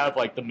things where you have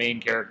like the main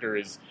character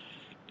is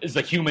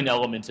a human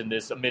element in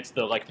this amidst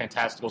the like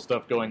fantastical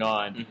stuff going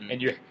on,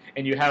 Mhm.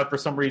 and you have for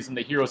some reason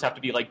the heroes have to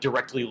be like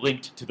directly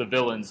linked to the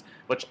villains,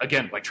 which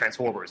again like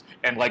Transformers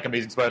and like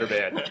Amazing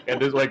Spider-Man,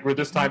 and there's like where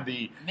this time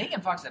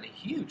Megan Fox had a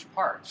huge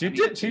part. she I mean,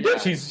 did yeah.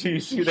 she they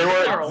She were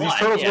were a these lot,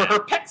 turtles yeah. were her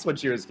pets when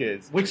she was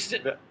kids. Which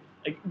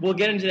like, we'll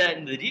get into that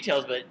in the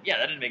details, but yeah,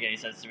 that didn't make any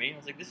sense to me. I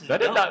was like, this is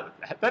That did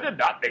dumb.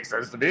 not make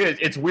sense to me.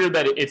 It's weird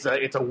that it's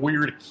a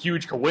weird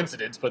huge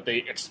coincidence, but they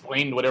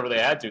explained whatever they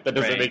had to. That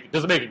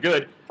doesn't make it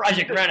good.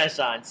 Project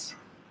Renaissance.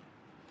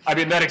 I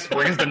mean, that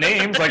explains the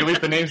names. Like, at least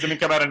the names didn't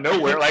come out of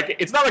nowhere. Like,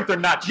 it's not like they're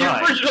not The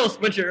trying. original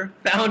Splinter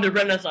found a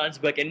Renaissance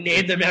book and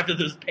named them after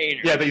those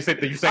painters. Yeah, you're saying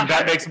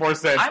that makes more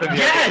sense I'm than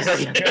Yes!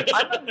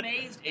 I'm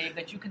amazed, Abe,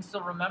 that you can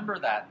still remember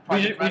that We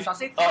Project should- we Renaissance.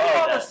 They should- threw oh,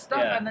 all that- this stuff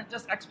yeah. and then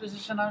just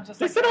exposition. I was just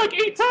They like, said it like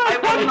 8 times. I will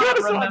Project not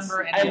Renaissance.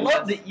 remember any I of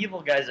love this. the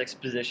evil guy's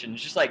exposition.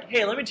 It's just like,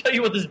 hey, let me tell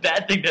you what this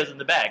bad thing does in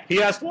the back.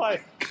 He asked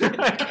why.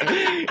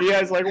 He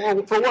asked, like,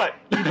 well, for what?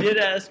 He did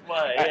ask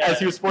why. Yeah. As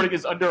he was sporting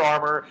his Under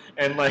Armour,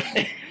 and like,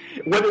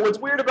 what's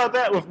weird about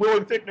that with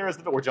William Fichtner is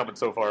that we're jumping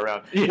so far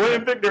around. Yeah.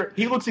 William Fichtner,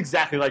 he looks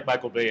exactly like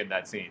Michael Bay in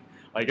that scene.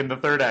 Like in the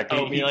third act,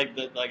 Oh, he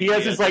he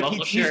has his like muscle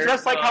he's shirt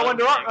dressed like how on.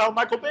 how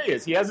Michael Bay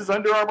is. He has his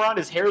Under Armour on,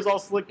 his hair's all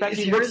slicked back. His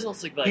He hair looks is all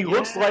slicked back, he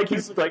looks yeah.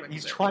 like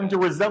he's trying to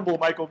resemble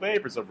Michael Bay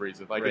for some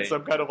reason. Like Right. it's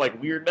some kind of like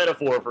weird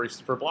metaphor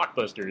for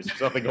blockbusters or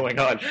something going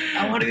on.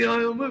 I want to be in my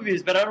own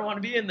movies, but I don't want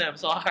to be in them,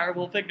 so I'll hire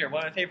Will Fichtner,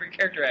 one of my favorite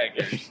character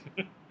actors.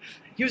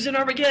 He was in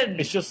Armageddon.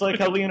 It's just like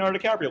how Leonardo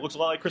DiCaprio looks a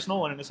lot like Chris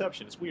Nolan in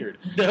Inception. It's weird.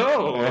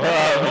 No,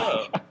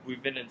 Oh. no.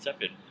 We've been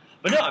incepted.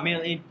 But no, I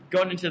mean,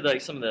 going into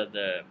like some of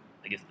the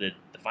I guess the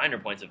finer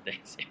points of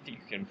things, if you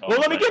can call Well,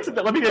 it let me get to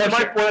that. Let me get to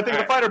sure. what I think All the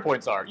right. finer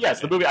points are.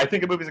 Yes, the movie. I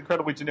think the movie's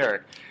incredibly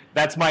generic.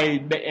 That's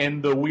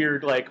and the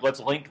weird like let's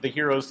link the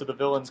heroes to the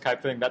villains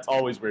type thing. That's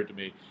always weird to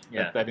me.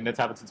 Yeah. I mean that's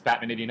happened since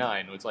Batman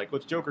 '89. It's like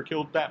let's Joker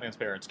killed Batman's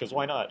parents because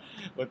why not?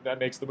 But that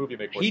makes the movie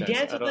make more He sense.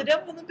 danced I with the don't-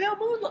 devil in the pale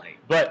moonlight.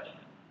 But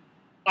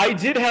I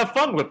did have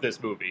fun with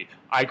this movie.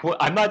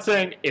 I'm not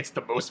saying it's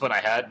the most fun I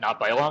had, not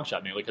by a long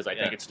shot, mainly because I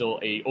think it's still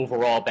a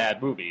overall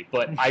bad movie.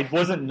 But I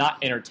wasn't not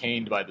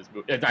entertained by this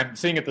movie. And I'm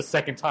seeing it the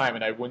second time,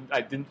 and I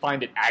didn't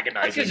find it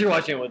agonizing. That's because you're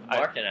watching it with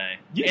Mark and I,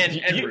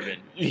 and Ruben.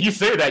 You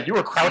say that you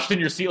were crouched in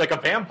your seat like a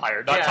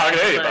vampire, not talking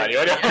to anybody.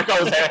 I don't think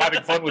I was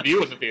having fun with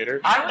you in the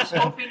theater. I was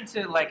hoping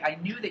to I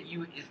knew that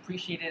you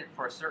appreciated it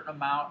for a certain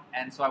amount,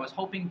 and so I was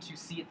hoping to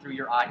see it through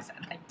your eyes,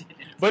 and I didn't.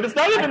 But it's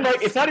not even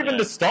even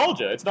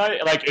nostalgia. It's not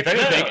like, if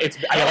anything,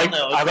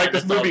 I like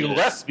this movie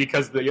less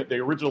because the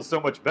original's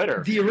so much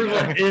better. The original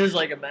is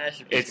like a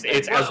masterpiece.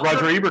 It's as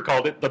Roger Ebert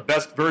called it, the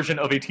best version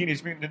of a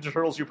Teenage Mutant Ninja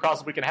Turtles you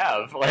possibly can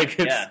have.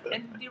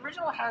 And the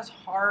original has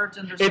heart,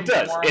 and there's it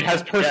does. It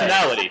has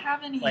personality. It doesn't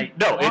have any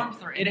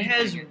warmth or it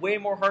has way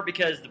more heart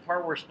because the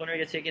part where Splinter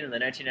gets taken in the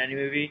 1990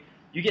 movie,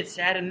 you get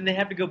sad, and then they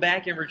have to go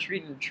back and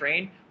retreat and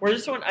train. Whereas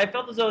this one, I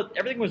felt as though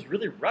everything was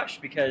really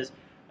rushed because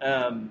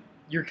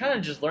you're kind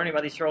of just learning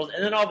about these turtles,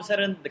 and then all of a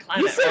sudden the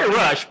climax. You say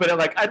rush, but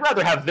I'd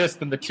rather have this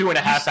than the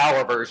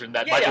 2.5-hour version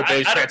that Michael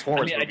Bay's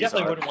Transformers movies I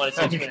definitely wouldn't want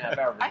to see 2.5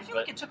 hour version. I feel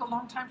like it took a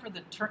long time for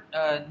the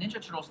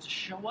Ninja Turtles to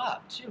show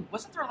up too.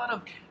 Wasn't there a lot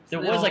of? There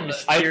was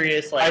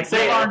mysterious I'd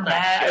say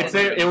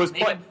it was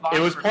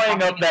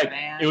playing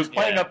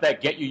up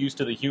that get you used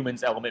to the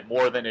humans element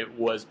more than it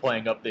was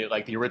playing up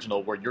the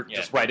original where you're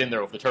just right in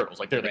there with the turtles,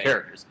 like they're the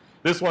characters.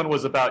 This one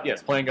was about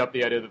playing up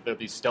the idea that they're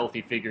these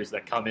stealthy figures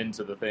that come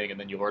into the thing and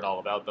then you learn all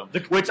about them.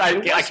 Which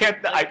I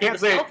can't the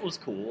say stealth was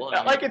cool.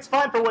 It's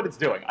fine for what it's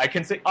doing. I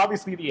can say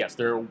obviously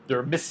there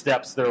are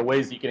missteps. There are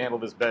ways that you can handle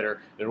this better.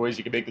 There are ways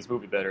you can make this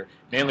movie better.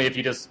 Mainly if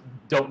you just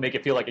don't make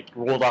it feel like it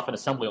rolled off an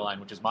assembly line,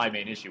 which is my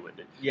main issue with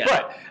it.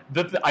 Yeah.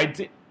 But I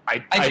do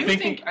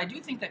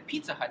think that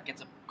Pizza Hut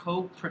gets a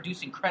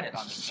co-producing credit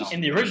on this film.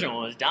 In the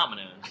original, it was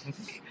Domino's.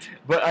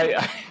 But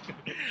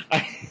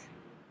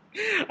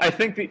I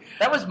think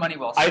that was money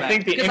well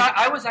spent. Because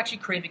I was actually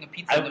craving a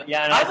pizza.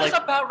 I was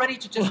about ready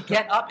to just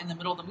get up in the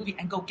middle of the movie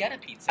and go get a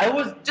pizza. I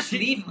was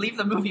leave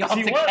the movie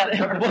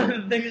altogether. One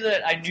of the things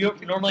that I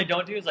normally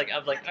don't do is I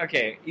was like,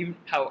 okay, even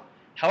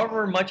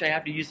however much I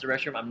have to use the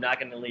restroom, I'm not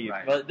going to leave.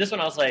 Right. But this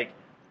one, I was like,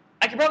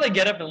 I could probably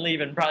get up and leave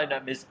and probably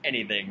not miss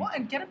anything. Well,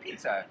 and get a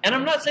pizza. And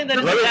I'm not saying that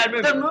it's a bad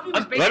movie. The movie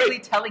was basically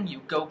telling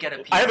you, go get a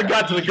pizza. I haven't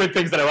got to the good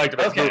things that I liked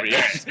about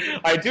this movie.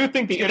 I do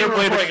think the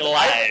interplay.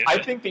 I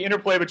think the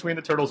interplay between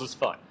the turtles is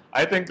fun.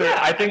 I think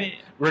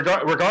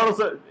regardless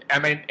of,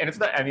 and it's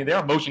not. They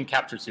are motion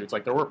capture suits.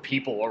 There were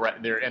people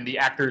around there, and the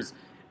actors,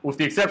 with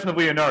the exception of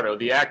Leonardo,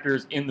 the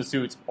actors in the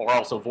suits are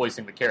also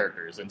voicing the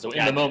characters, and so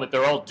in the moment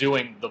they're all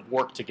doing the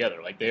work together.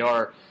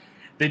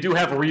 They do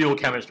have real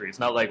chemistry. It's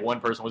not like one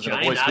person was in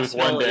a voice booth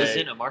one day.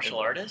 Isn't a martial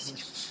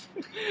artist.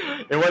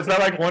 It's not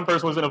like one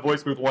person was in a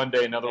voice booth one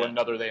day, another one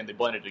another day, and they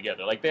blended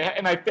together. I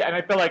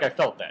feel like I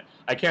felt that.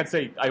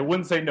 I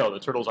wouldn't say no.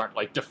 The turtles aren't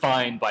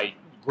defined by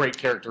great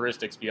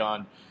characteristics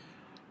beyond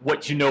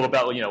what you know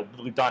about,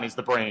 Donnie's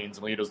the brains,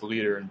 and Leo's the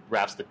leader, and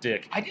Raph's the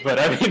dick. I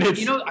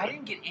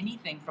didn't get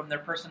anything from their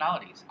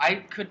personalities.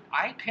 I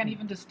can't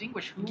even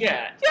distinguish who.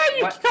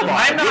 Come on.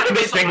 I'm not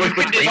distinguish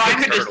between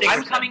turtles.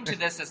 I'm coming to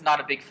this as not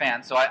a big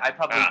fan, so I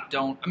probably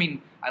don't. I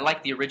mean, I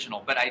like the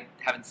original, but I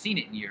haven't seen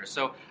it in years,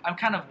 so I'm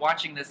kind of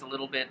watching this a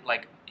little bit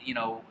But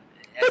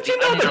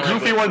the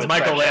goofy one's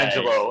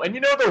Michelangelo, and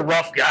the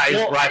rough guy's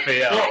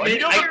Raphael. And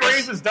the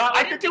brains is Don.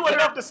 I could do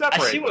enough to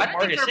separate. I see what I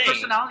Mark think is their saying.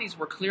 personalities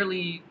were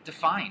clearly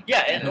defined.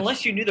 Yeah, and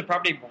unless you knew the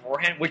property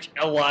beforehand, which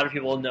a lot of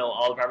people know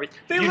all the properties.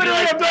 They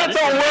literally have done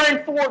all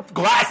wearing 4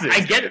 glasses.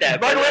 I get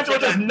that. Michelangelo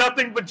does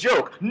nothing but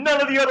joke.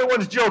 None of the other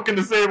ones joke in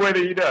the same way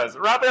that he does.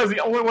 Raphael's the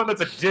only one that's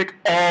a dick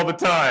all the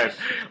time.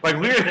 They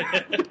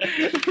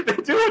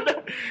do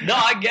it. No,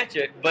 I get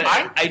you, but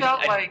I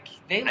felt like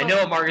they. I know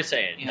what Mark is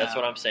saying. Yeah. That's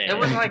what I'm saying. It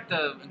was like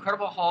the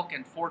Incredible Hulk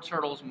and 4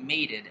 turtles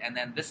mated, and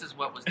then this is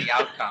what was the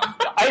outcome.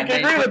 I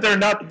agree that they're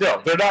not.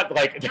 No, they're not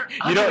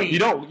you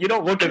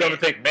don't look at them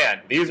and think, man,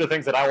 these are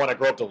things that I want to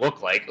grow up to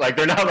look like.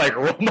 They're not like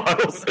role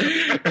models.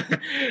 But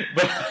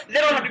they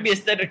don't have to be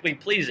aesthetically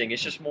pleasing.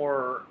 It's just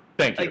more.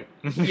 Thank you.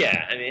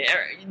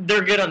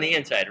 They're good on the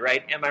inside,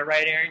 right? Am I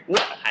right, Aaron?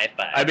 High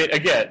five.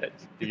 Again,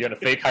 you're going to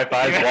fake high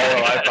fives while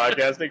we're live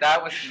podcasting?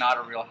 That was not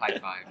a real high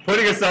five.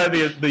 Putting aside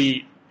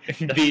the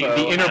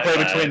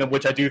interplay between them,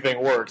 which I do think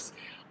works,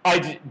 I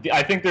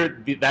think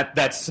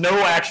that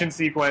snow action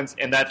sequence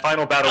and that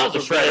final battle with the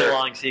Shredder. That was a really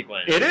long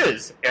sequence. It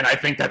is, and I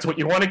think that's what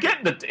you want to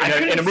get in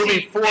a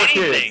movie for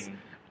kids.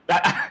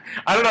 I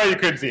don't know how you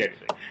couldn't see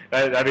anything.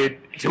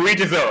 To each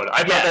his own.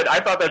 I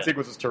thought that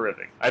sequence was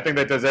terrific. I think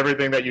that does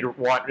everything that you'd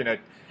want in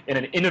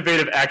an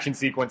innovative action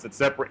sequence that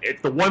separates.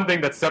 It's the one thing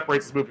that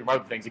separates this movie from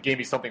other things. It gave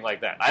me something like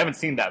that. I haven't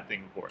seen that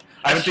thing before.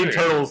 I haven't seen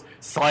turtles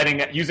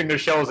using their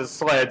shells as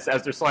sleds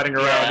as they're sliding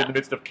around in the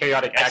midst of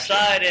chaotic action.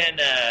 I saw it in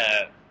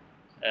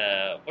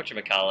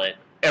whatchamacallit.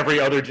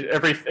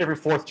 Every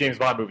fourth James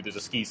Bond movie, there's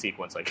a ski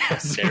sequence, I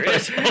guess. There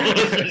is.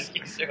 There's a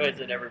ski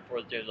sequence in every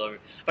fourth James Bond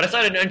movie. But I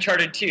saw it in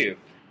Uncharted 2.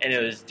 And it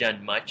was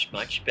done much,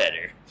 much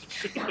better.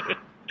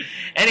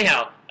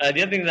 Anyhow,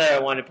 the other thing that I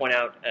wanted to point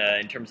out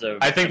in terms of...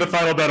 I think the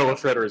final battle with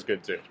Shredder is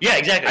good, too. Yeah,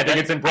 exactly. I think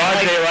it's in broad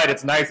daylight,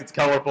 it's nice, it's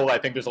colorful, I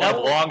think there's a lot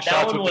of long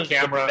shots with the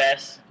camera. That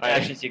was the best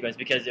action sequence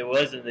because it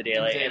was in the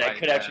daylight, and I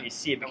could actually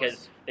see it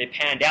because they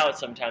panned out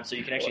sometimes so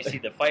you can actually see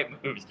the fight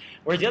moves.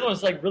 Whereas the other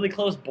one's like really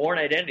close Born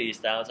Identity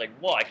style. It's like,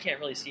 whoa, I can't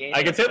really see anything.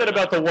 I can say that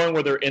about the one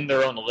where they're in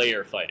their own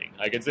lair fighting.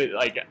 I can say,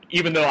 like,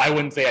 even though I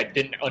wouldn't say I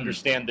didn't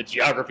understand the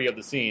geography of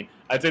the scene,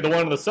 I'd say the one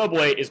on the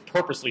subway is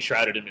purposely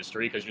shrouded in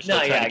mystery because you're still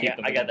trying to keep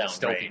them in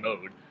stealthy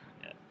mode.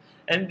 Yeah.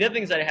 And the other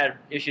things that I had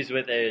issues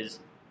with is,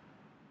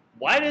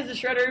 why does the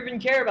Shredder even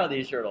care about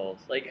these turtles?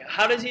 Like,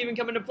 how does he even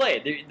come into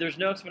play? There's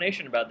no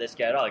explanation about this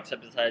guy at all,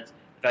 except besides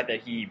the fact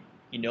that he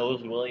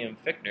knows William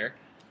Fichtner.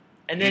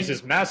 And then, he's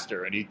his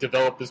master, and he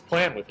developed this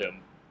plan with him.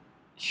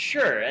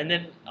 Sure, and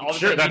then all of a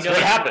sure, sudden that's what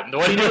happened.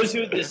 He knows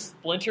who this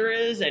Splinter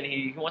is, and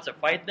he wants to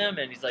fight them,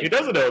 and he's like... He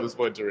doesn't know who the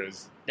Splinter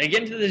is. They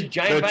get into this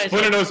giant fight.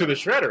 Splinter knows who the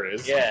Shredder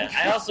is. Yeah,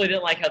 I also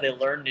didn't like how they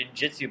learned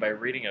ninjutsu by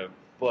reading a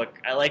book.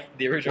 I like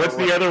the original... What's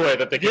the other way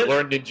that they can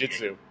learn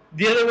ninjutsu?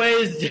 The other way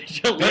is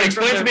to learn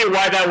explain to me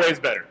why that way is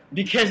better.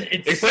 Because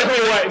it's... Explain to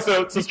me why...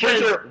 So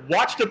Splinter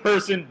watched a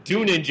person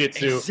do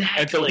ninjutsu,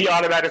 and so he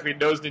automatically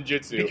knows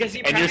ninjutsu. Because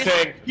and you're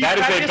saying that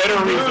is a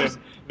better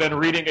reason than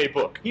reading a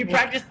book. He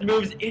practiced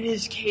moves in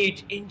his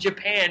cage in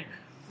Japan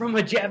from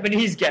a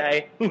Japanese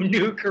guy who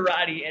knew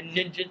karate and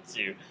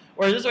ninjutsu.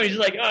 Whereas this one, he's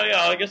just like, oh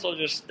yeah, I guess I'll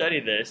just study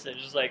this. And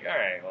just like, all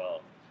right,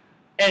 well.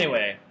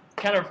 Anyway,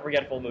 kind of a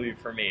forgetful movie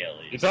for me, at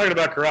least. You're talking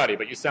about karate,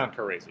 but you sound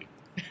crazy.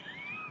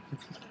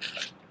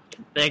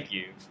 Thank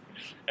you.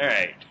 All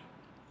right.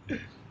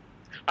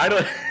 I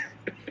don't...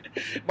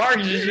 Mark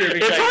is just here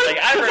because like,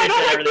 I've already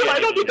said everything. I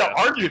don't need to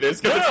argue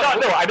this because it's not.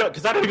 No, I don't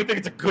because I don't even think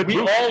it's a good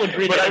movie. We all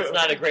agree that it's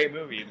not a great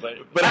movie, but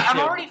I'm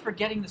already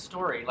forgetting the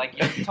story. Like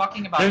you're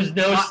talking about. There's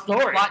no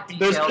story. Plot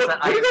details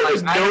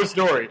there's no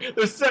story.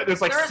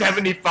 There's like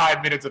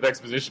 75 minutes of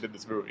exposition in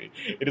this movie.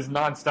 It is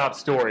non-stop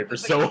story for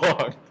so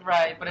long.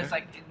 Right, but it's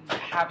like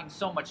having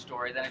so much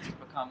story, then it just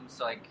becomes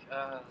like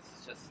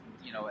it's just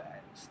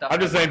stuff. I'm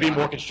just saying, be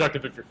more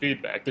constructive with your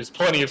feedback. There's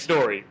plenty of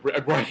story.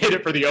 I hate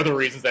it for the other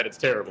reasons that it's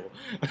terrible.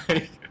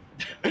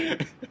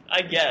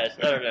 I guess.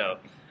 I don't know.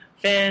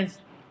 Fans,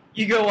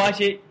 you go watch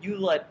it. You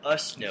let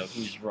us know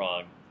who's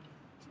wrong.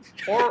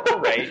 Or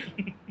right.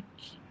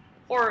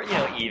 Or,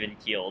 even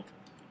keeled.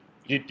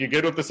 You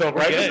good with the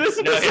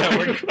self-righteousness? No,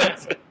 we're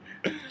good.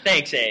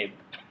 Thanks, Abe.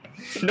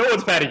 No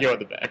one's patting you on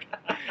the back.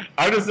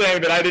 I'm just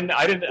saying that I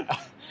didn't...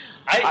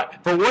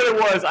 for what it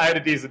was, I had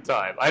a decent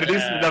time. I had a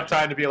decent enough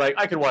time to be like,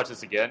 I could watch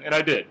this again, and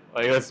I did.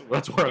 Like that's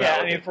where I'm at.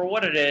 Yeah, I mean, for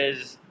what it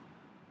is,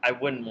 I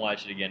wouldn't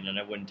watch it again, and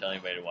I wouldn't tell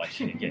anybody to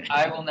watch it again.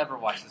 I will never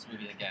watch this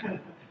movie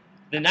again.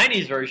 The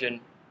 90s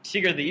version,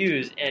 Secret of the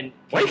Ooze, and...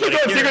 Why can't you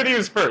go to Secret of the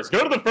Ooze first?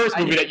 Go to the first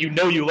movie that you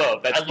know you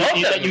love. I love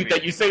that movie.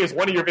 That you say is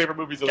one of your favorite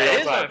movies of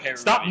all time.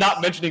 Stop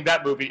not mentioning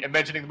that movie and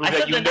mentioning the movie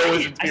that you know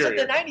is inferior. I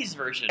said the 90s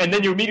version. And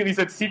then you immediately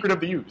said Secret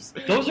of the Ooze.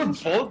 Those are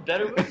both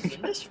better movies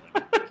than this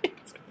one.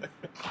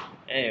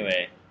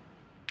 Anyway.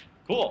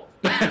 Cool.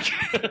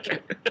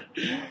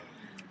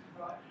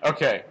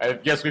 Okay, I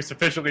guess we've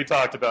sufficiently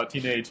talked about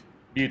Teenage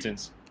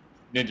Mutant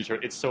Ninja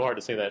Turtles. It's so hard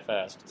to say that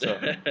fast. So,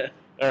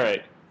 all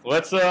right,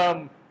 let's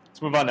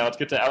move on now. Let's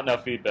get to out now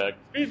feedback.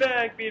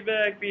 Feedback.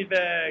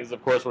 This is,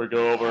 of course, where we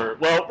go over.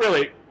 Well,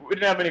 really, we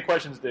didn't have many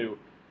questions to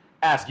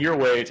ask your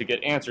way to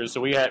get answers, so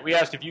we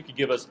asked if you could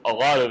give us a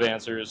lot of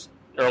answers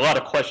or a lot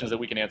of questions that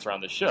we can answer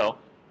on this show.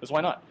 Because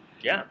why not?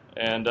 Yeah.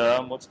 And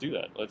let's do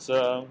that. Let's.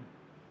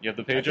 You have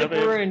the page up. I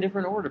think we're in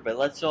different order, but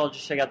let's all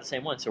just check out the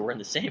same one, so we're in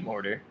the same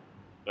order.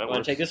 You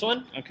want to take this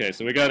one? Okay,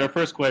 so we got our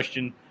first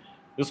question.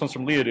 This one's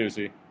from Leah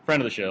Ducey,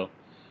 friend of the show.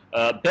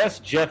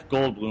 Best Jeff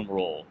Goldblum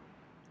role?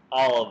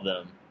 All of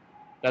them.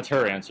 That's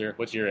her answer.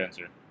 What's your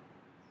answer?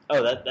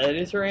 Oh, that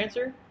is her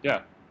answer?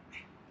 Yeah.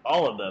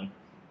 All of them.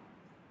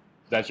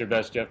 That's your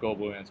best Jeff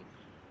Goldblum answer.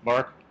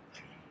 Mark?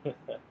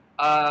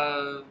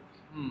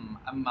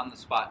 I'm on the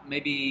spot.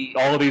 Maybe...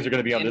 All of these are going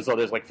to be on this. So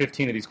there's like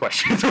 15 of these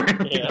questions. We're going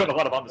to be doing a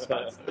lot of on the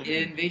spots.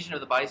 Invasion of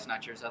the Body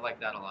Snatchers. I like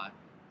that a lot.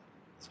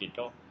 That's a good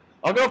call.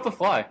 I'll go with The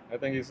Fly. I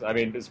think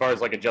as far as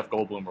like a Jeff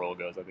Goldblum role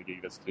goes, I think he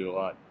gets to do a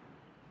lot.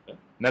 And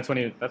that's when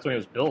he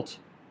was built.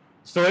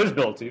 Still is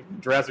built.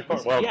 Jurassic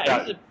Park. Well,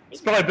 he's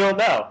probably built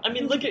now. I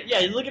mean, look at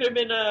him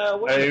in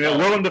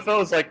Willem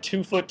Dafoe is like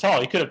 2 foot tall.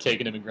 You could have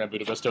taken him in Grand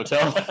Budapest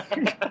Hotel.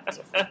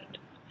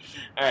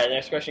 All right,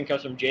 next question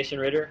comes from Jason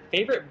Ritter.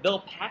 Favorite Bill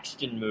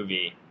Paxton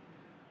movie?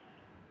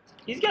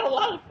 He's got a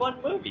lot of fun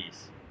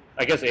movies.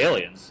 I guess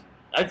Aliens.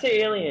 I'd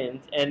say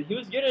Aliens, and he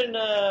was good in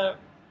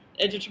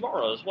Edge of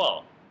Tomorrow as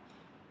well.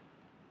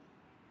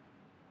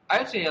 I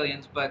would say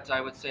Aliens, but I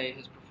would say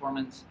his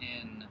performance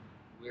in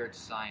Weird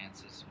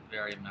Science is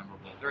very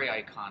memorable, very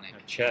iconic.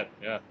 Chet,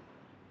 yeah.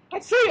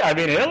 I'd say,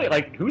 Alien,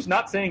 like, who's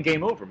not saying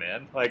game over,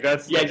 man? Like,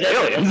 that's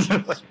exactly. Aliens.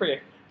 That's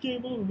pretty...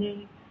 Game over,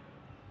 man.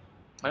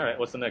 All right,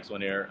 what's the next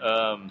one here?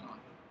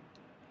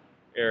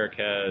 Eric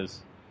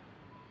has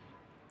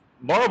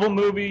Marvel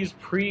movies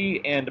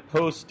pre and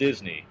post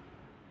Disney.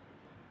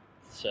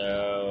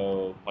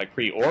 So, like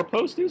pre or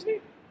post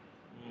Disney?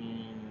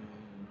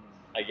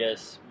 I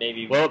guess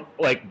maybe. Well,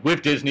 like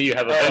with Disney, you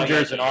have I Avengers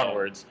guess, and yeah.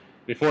 onwards.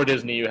 Before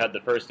Disney, you had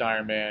the first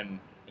Iron Man,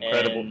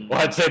 Incredible. And Well,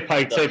 I'd say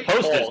the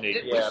post whole-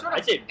 Disney. We Yeah, sort I'd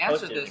of say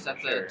answered post-Disney this at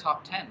for the sure.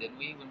 top 10, didn't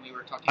we, when we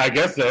were talking I about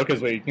guess so,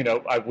 because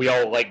we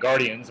all like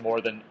Guardians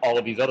more than all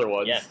of these other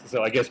ones. Yeah.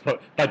 So I guess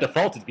by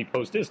default it'd be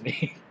post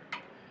Disney.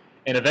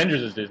 And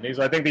Avengers is Disney,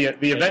 so I think the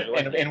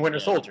event and Winter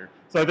yeah. Soldier.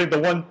 So I think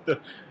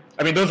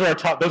those are our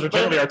top. Those are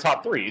generally our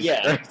top threes.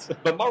 Yeah, right?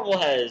 but Marvel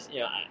has,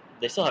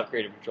 they still have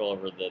creative control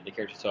over the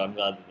characters, so I'm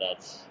glad that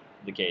that's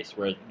the case.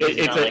 Where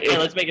Disney's not like, hey,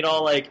 let's make it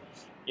all like,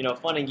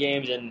 fun and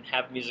games and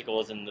have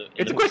musicals in the.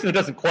 It's a question that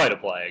doesn't quite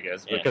apply, I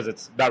guess, Yeah. because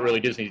it's not really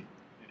Disney.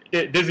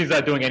 Disney's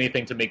not doing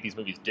anything to make these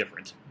movies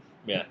different.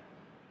 Yeah.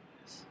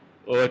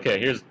 Well,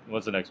 okay.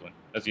 What's the next one?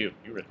 That's you.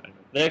 You read it.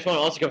 The next one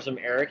also comes from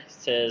Eric. It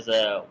says,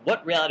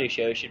 "What reality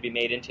show should be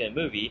made into a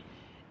movie,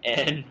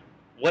 and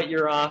what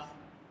year-off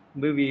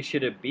movie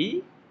should it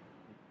be?"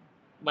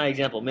 My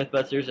example: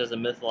 MythBusters as a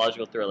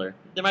mythological thriller.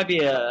 There might be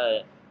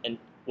an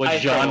What iPhone,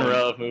 genre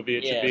of movie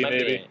it should be? it might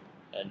Maybe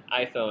an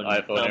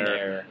iPhone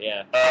era.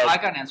 Yeah. I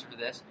got an answer for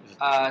this.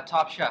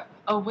 Top Chef.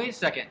 Oh, wait a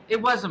second.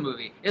 It was a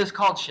movie. It was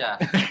called Chef.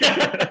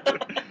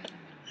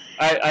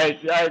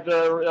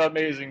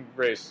 Amazing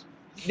Race.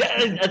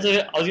 I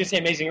was gonna say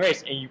Amazing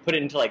Race, and you put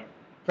it into like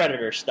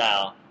Predator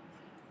style.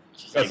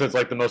 So it's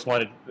like the most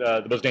wanted,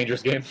 the most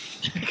dangerous game.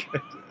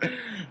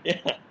 Yeah,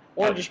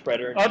 or just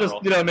Predator. I'll just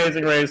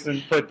Amazing Race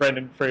and put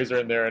Brendan Fraser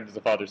in there and as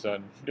a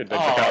father-son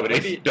adventure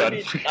comedy.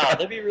 Done.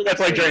 That'd be really. That's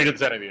like great. Journey to the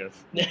Center of the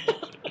Earth.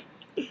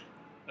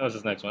 That was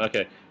his next one.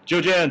 Okay.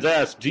 Joe Jans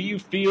asks, do you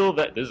feel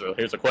that...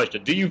 Here's a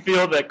question. Do you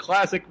feel that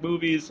classic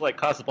movies like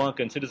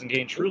Casablanca and Citizen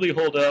Kane truly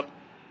hold up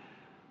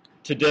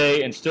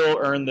today and still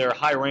earn their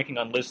high ranking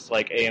on lists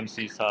like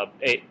AFI's Top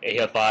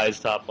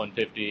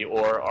 150,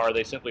 or are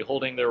they simply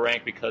holding their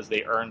rank because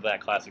they earned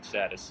that classic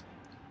status?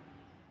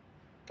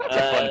 That's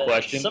a fun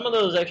question. Some of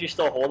those actually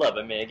still hold up.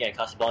 I mean, again,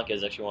 Casablanca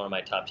is actually one of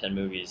my top 10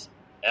 movies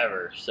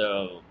ever,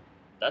 so...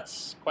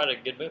 That's quite a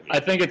good movie. I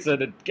think it's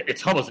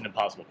almost an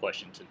impossible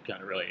question to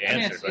kind of really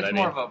answer. It's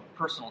more of a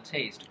personal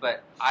taste,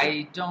 but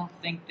I don't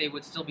think they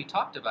would still be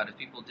talked about if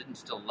people didn't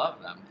still love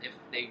them. If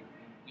they,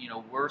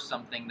 were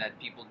something that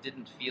people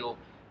didn't feel,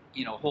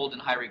 hold in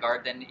high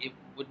regard, then it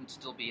wouldn't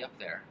still be up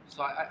there.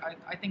 So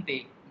I think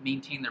they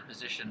maintain their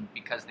position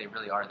because they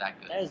really are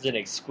that good. That is an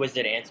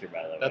exquisite answer,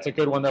 by the way. That's a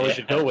good one that we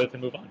should go with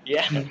and move on.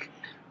 Yeah.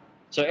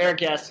 So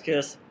Eric asks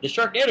us, the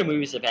Sharknado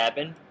movies have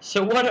happened,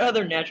 so what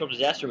other natural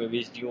disaster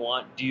movies do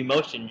you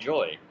most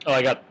enjoy? Oh,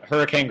 I got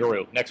Hurricane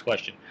Guru. Next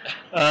question.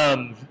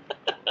 Why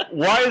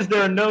is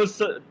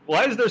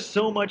there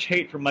so much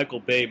hate for Michael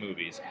Bay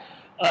movies?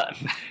 I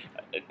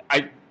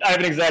have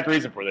an exact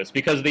reason for this,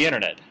 because of the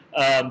internet.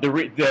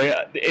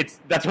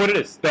 That's what it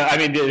is.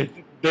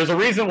 There's a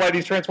reason why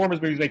these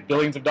Transformers movies make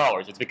billions of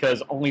dollars. It's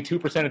because only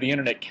 2% of the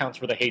internet counts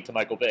for the hate to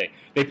Michael Bay.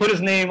 They put his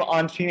name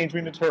on Teenage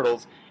Mutant Ninja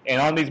Turtles and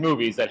on these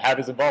movies that have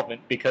his involvement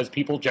because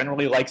people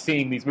generally like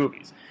seeing these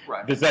movies.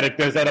 Right. Does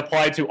that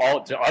apply to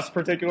us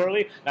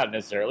particularly? Not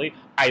necessarily.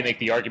 I make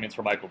the arguments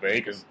for Michael Bay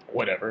because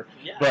whatever.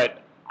 Yeah.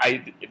 But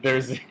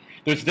there's a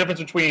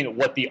difference between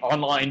what the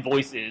online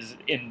voice is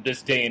in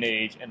this day and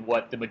age and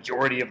what the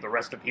majority of the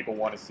rest of people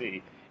want to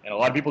see. And a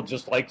lot of people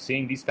just like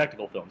seeing these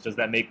spectacle films. Does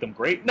that make them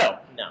great? No.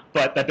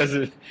 But that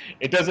doesn't.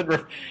 It doesn't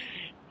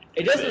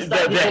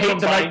stop people from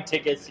buying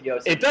tickets to go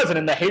see. It doesn't,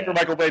 and the hate for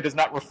Michael Bay does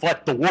not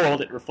reflect the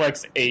world. It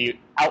reflects a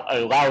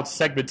loud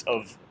segment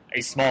of a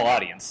small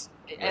audience.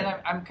 And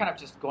I'm kind of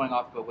just going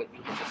off of what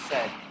you just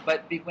said.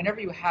 But whenever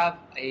you have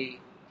a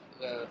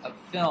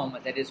film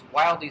that is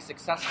wildly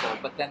successful,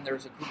 but then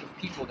there's a group of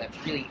people that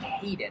really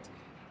hate it,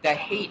 that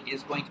hate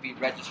is going to be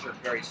registered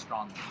very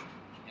strongly.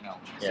 Yeah.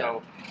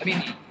 So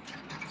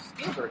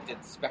Spielberg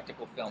did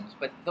spectacle films,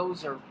 but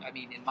those are,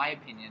 in my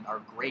opinion, are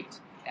great.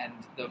 And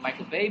the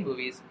Michael Bay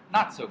movies,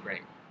 not so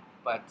great.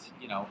 But,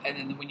 and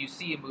then when you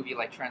see a movie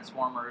like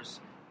Transformers,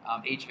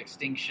 Age of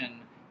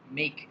Extinction,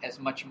 make as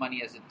much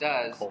money as it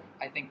does,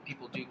 I think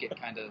people do get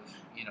kind of,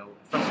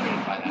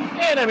 frustrated by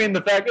that. And,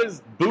 the fact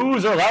is,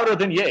 boos are louder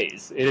than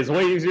yays. It is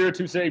way easier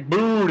to say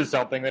boo to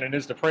something than it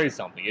is to praise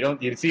something.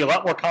 You see a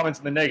lot more comments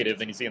in the negative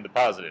than you see in the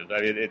positive.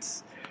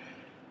 It's...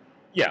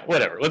 Yeah,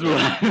 whatever. Let's move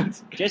on.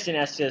 Jason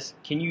asks us,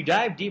 can you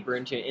dive deeper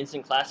into an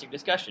instant classic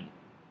discussion?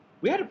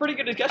 We had a pretty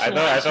good discussion I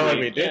last felt week.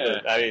 like we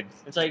did. Yeah.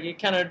 It's like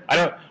it kind of...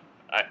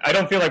 I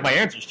don't feel like my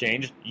answer's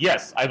changed.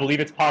 Yes, I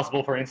believe it's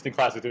possible for instant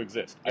classic to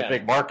exist. Yeah. I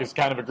think Mark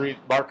kind of agrees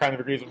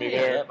with me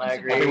there. Yep, I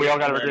agree. I think we all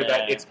kind of agree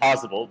that it's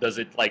possible. Does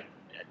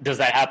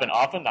that happen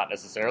often? Not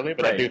necessarily,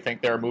 but I do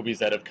think there are movies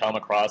that have come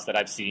across that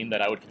I've seen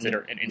that I would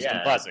consider an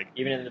instant classic.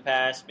 Even in the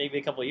past, maybe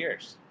a couple of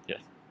years. Yes.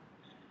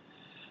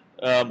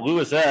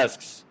 Luis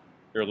asks,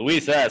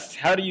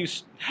 how do you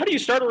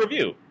start a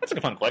review? That's a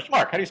fun question.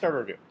 Mark, how do you start a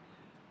review?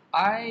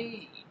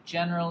 I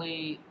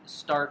generally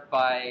start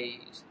by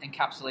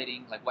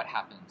encapsulating what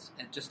happens,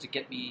 and just to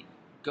get me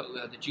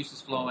the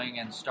juices flowing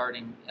and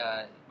starting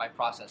my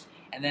process.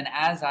 And then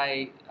as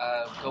I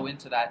go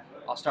into that,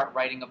 I'll start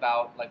writing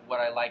about what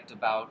I liked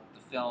about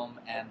the film.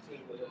 And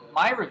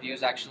my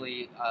reviews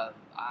actually,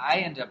 I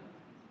end up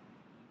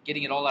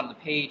getting it all out on the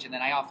page, and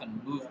then I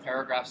often move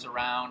paragraphs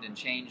around and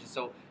change.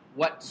 So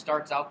what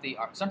starts out the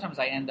arc, sometimes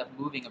I end up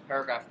moving a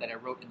paragraph that I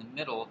wrote in the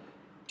middle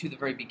to the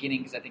very beginning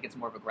because I think it's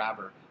more of a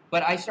grabber.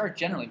 But I start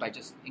generally by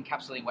just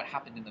encapsulating what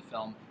happened in the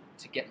film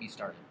to get me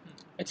started.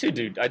 I too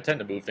do. I tend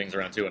to move things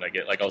around too, and I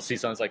get like I'll see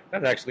something like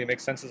that actually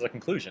makes sense as a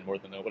conclusion more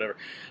than whatever.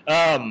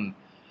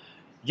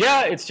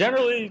 Yeah, it's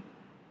generally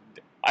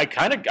I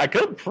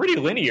go pretty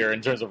linear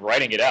in terms of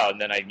writing it out,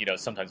 and then I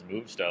sometimes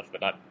move stuff,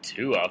 but not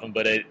too often.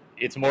 But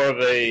it's more of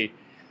I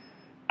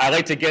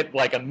like to get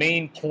like a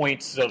main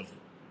points of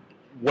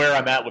where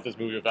I'm at with this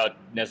movie without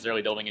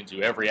necessarily delving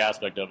into every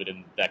aspect of it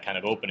in that kind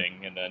of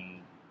opening, and then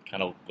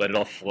kind of let it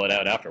all flood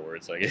out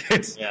afterwards. Like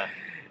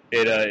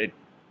it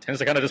tends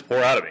to kind of just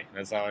pour out of me.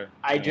 That's how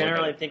I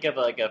generally think of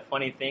like a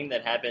funny thing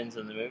that happens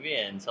in the movie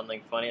and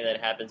something funny that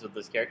happens with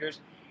those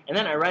characters, and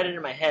then I write it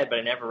in my head, but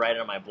I never write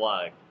it on my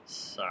blog.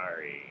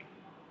 Sorry.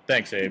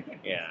 Thanks, Abe.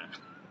 Yeah.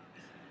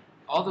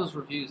 All those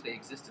reviews, they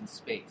exist in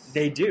space.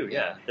 They do,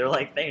 yeah. They're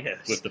like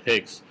Thanos. With the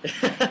pigs.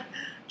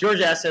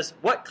 George asks us,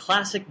 what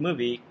classic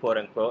movie,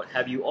 quote-unquote,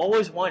 have you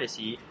always wanted to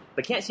see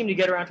but can't seem to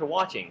get around to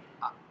watching?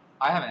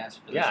 I have an answer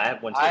for this. Yeah, I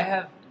have one too. I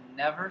have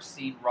never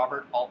seen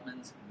Robert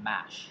Altman's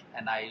MASH.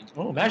 And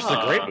MASH is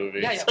a great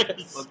movie. Yeah, It's yeah. like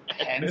a sad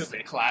Hence,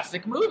 movie.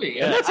 classic movie.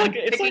 Yeah. I'm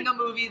picking a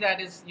movie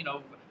that is,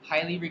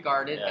 highly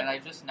regarded, and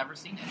I've just never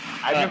seen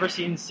it. I've never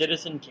seen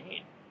Citizen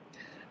Kane.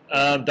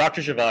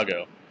 Dr.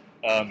 Zhivago,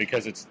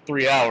 because it's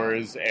 3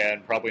 hours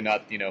and probably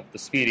not the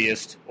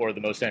speediest or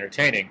the most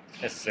entertaining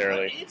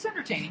necessarily. It's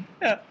entertaining.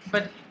 Yeah.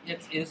 But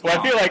it is Well,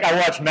 long. I feel like I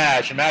watch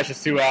MASH, and MASH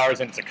is 2 hours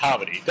and it's a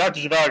comedy.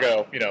 Dr.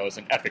 Zhivago, is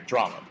an epic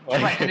drama.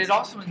 Like, Right, and it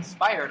also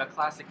inspired a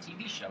classic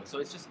TV show, so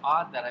it's just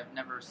odd that I've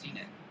never seen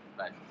it.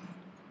 But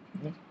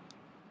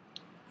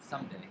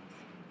someday.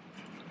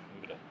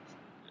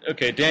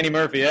 Okay, Danny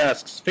Murphy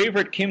asks,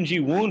 favorite Kim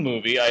Ji-woon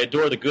movie? I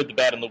adore The Good, the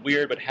Bad, and the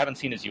Weird, but haven't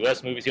seen his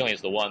U.S. movies. He only has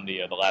the one,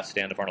 The Last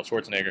Stand of Arnold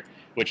Schwarzenegger,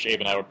 which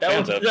Abe and I were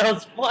fans of. That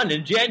was fun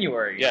in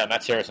January. Yeah,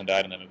 Matt Saracen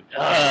died in that movie.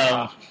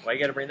 Why you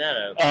gotta bring that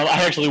up?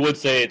 I actually would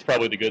say it's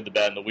probably The Good, the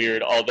Bad, and the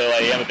Weird, although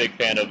I am a big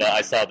fan of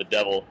I Saw the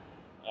Devil.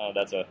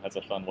 That's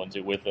a fun one,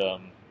 too, with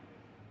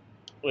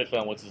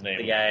what's his name?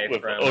 The guy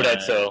with from...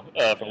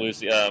 Odetso from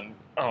Lucy.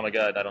 Oh my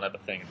god, I don't have the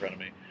thing in front of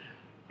me.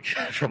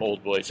 From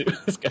Old Boy, too.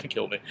 It's gonna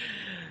kill me.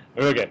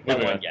 Okay,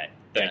 moving on. Guy.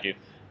 Thank you.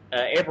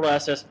 April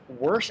asks us,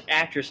 worst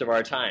actress of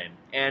our time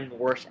and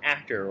worst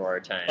actor of our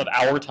time. Of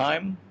our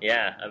time?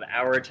 Yeah, of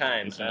our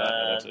time.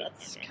 That's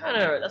That's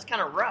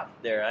kind of rough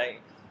there.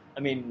 I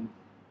mean,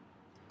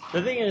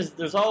 the thing is,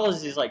 there's always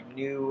these like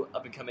new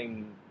up and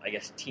coming, I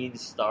guess, teen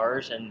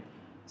stars, and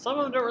some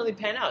of them don't really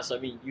pan out. So I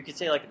mean, you could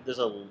say like there's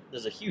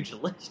a huge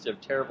list of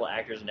terrible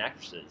actors and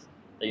actresses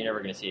that you're never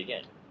going to see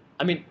again.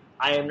 I mean,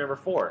 I am number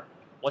 4.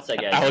 What's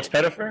that guy? Alex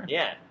Pettyfer?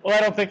 Yeah. Well,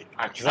 I don't think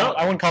I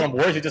wouldn't call him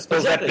worse. He just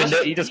fills Exactly.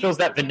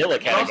 that vanilla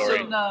You're also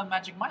category. in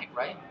Magic Mike,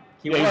 right?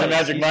 He was in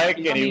Magic Mike,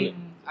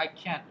 and I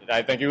can't.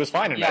 I think he was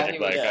fine in Magic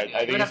Mike.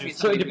 I think he's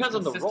So it depends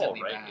on the role,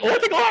 right? Well, I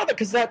think a lot of it,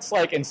 because that's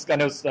like, and I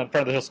know in front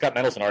of the hill, Scott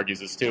Mendelson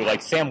argues this too,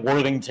 like Sam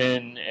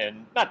Worthington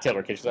and not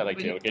Taylor Kitsch, because I like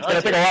Taylor Kitsch, but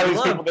I think a lot of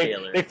these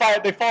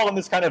people they fall in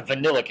this kind of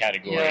vanilla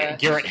category. Yeah,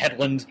 Garrett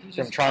Hedlund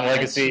from Tron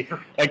Legacy,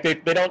 like they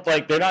don't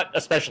like they're not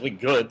especially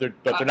good,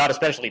 but they're not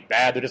especially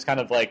bad. They're just kind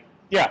of like,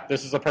 yeah,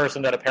 this is a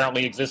person that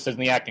apparently exists in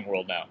the acting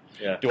world now.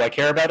 Yeah. Do I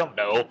care about them?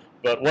 No,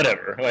 but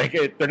whatever. Like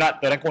they're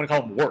not going to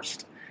call them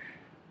worst.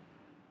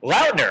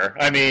 Lautner,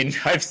 I mean,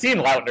 I've seen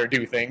Lautner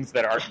do things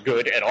that aren't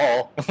good at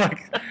all.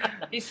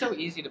 He's so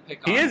easy to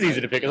pick on. He is easy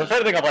to pick. I'm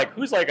trying to think of like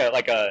who's like a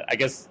I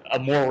guess a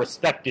more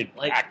respected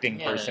acting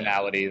yeah.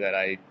 personality that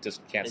I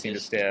just can't seem to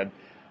stand.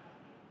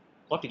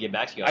 We'll have to get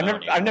back to you.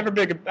 I've never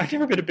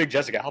been a big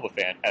Jessica Alba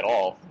fan at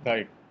all.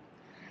 Like,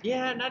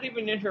 yeah, not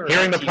even in her.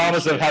 hearing the TV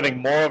promise show. of having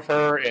more of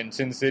her in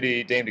Sin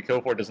City, Dame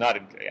DeKofor does not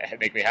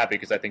make me happy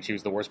because I think she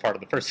was the worst part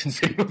of the first Sin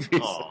City movies.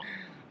 All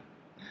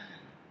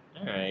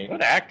right.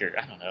 What actor?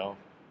 I don't know.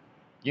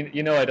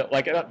 You know I don't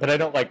like it, but I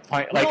don't like.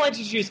 We don't like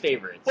to choose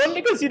favorites. Well,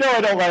 because I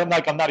don't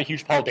like. I'm not a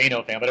huge Paul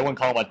Dano fan, but I wouldn't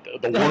call him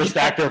the worst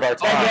actor of our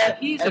time. Oh, yeah,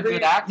 he's a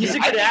good actor. He's a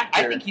good actor.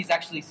 I think he's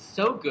actually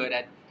so good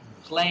at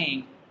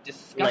playing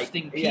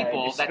disgusting yeah,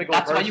 people despicable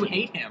that's why person. you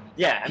hate him.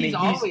 Yeah, I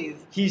mean,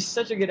 he's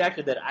such a good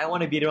actor that I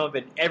want to beat him up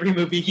in every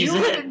movie he's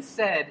You in. even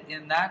said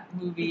in that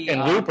movie...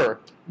 And Looper.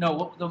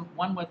 No, the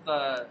one with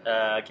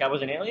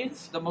Cowboys and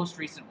Aliens? The most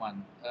recent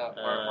one,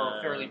 or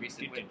fairly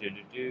recent, with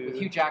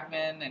Hugh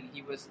Jackman, and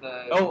he was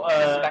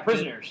the...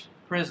 Prisoners.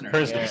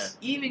 Prisoners. Yeah.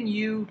 Even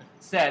you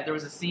said there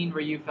was a scene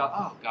where you felt,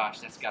 oh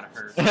gosh, that's gotta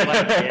hurt.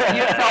 Like,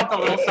 you felt a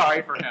little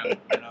sorry for him.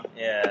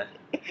 Yeah.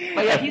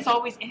 But yeah, he's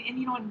always, and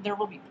when There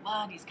Will Be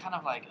Blood, he's kind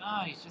of like,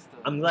 oh, he's just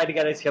a... I'm glad he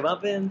got his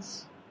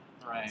comeuppance.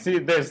 Right. See,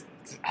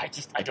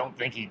 I don't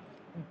think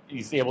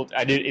he's able to,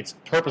 it's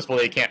purposeful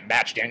that he can't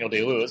match Daniel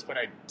Day-Lewis, but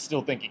I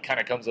still think he kind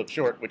of comes up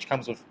short, which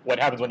comes with what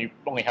happens when you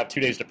only have 2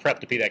 days to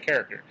prep to be that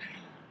character.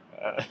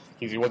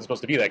 Because he wasn't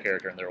supposed to be that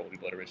character in There Will Be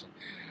Blood originally.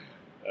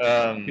 He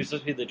was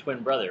supposed to be the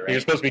twin brother, right? He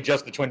was supposed to be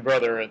just the twin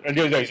brother.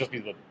 No, he was supposed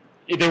to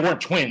be they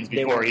weren't twins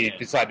before he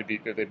decided to be.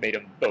 They made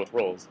him both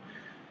roles.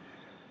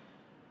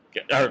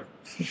 Or,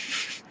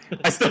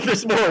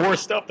 there's more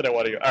worse stuff that I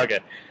want to go. Okay,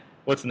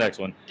 what's the next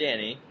one?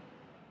 Danny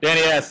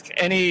asks,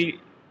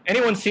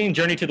 anyone seen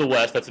Journey to the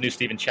West? That's a new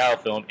Stephen Chow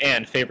film,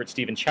 and favorite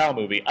Stephen Chow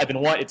movie.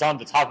 It's on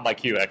the top of my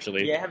queue,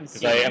 actually. Yeah, I haven't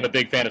seen because I it. am a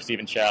big fan of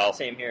Stephen Chow.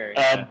 Same here.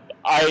 Yeah.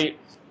 I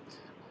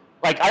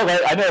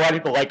know a lot of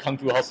people like Kung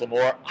Fu Hustle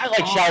more. I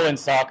like Shaolin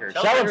Soccer.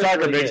 Shaolin Soccer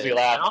really makes good. me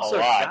laugh and also, a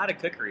lot. God of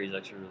Cookery is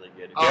actually really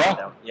good.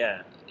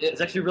 Yeah?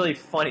 It's actually really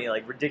funny,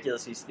 like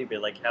ridiculously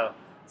stupid, like how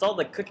it's all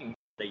the cooking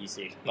that you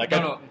see. Like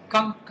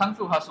Kung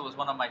Fu Hustle was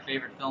one of my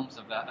favorite films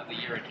of the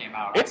year it came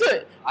out. It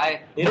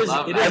is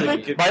love a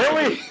that. good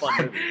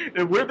fun movie.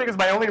 The weird thing is,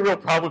 my only real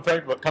problem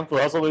with Kung Fu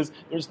Hustle is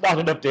there's not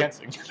enough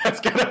dancing.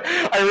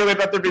 I really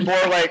thought there'd be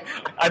more like.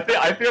 I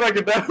feel like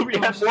if that movie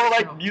had more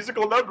like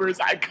musical numbers,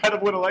 I kind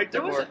of would have liked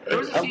it more. There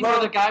was a scene where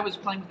the guy was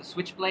playing with a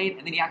switchblade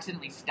and then he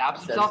accidentally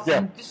stabs himself. Yeah.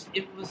 And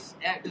it was.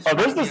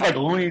 There's this like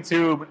Looney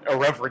Tune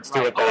reference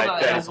to it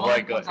that is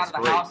like comes out of the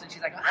great. house and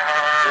she's like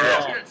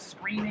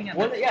screaming and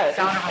the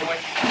sound of her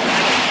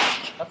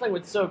voice. That's like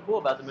what's so cool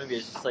about the movie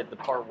is just like the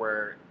part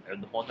where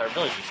the whole entire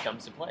village just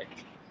comes to play.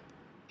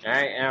 All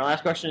right, and our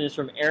last question is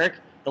from Eric: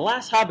 the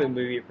last Hobbit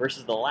movie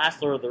versus the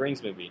last Lord of the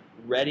Rings movie.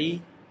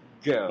 Ready,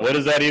 go. What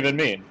does that even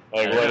mean?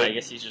 Like, I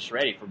guess he's just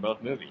ready for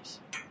both movies.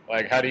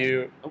 Like, how do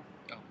you?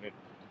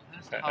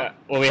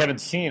 Well, we haven't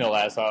seen a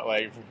last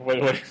Hobbit.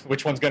 Like,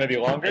 which one's going to be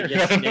longer? I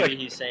guess maybe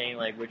he's saying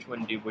like, which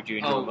one would you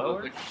enjoy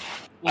more?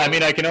 I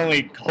mean, I can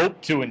only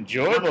hope to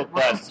enjoy the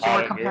last So we're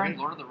Hobbit comparing movie.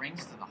 Lord of the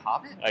Rings to the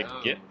Hobbit? I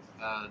get.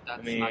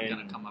 That's not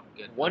going to come up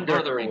good. Wonder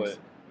Lord of the Rings.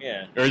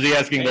 Yeah. Or is he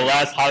asking the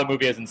last Hobbit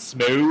movie as in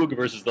Smaug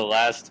versus the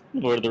last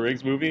Lord of the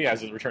Rings movie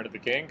as in Return of the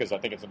King? Because I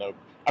think it's a no.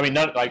 I mean,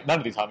 none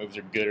of these Hobbit movies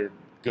are better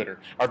than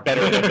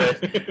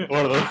the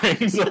Lord of the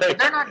Rings. Like,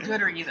 they're not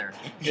gooder either.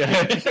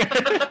 Yeah.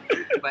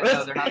 But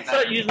no, they're not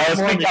better.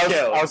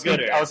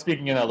 I was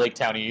speaking in Lake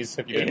Townies,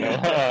 if you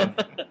didn't know.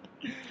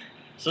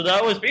 So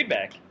that was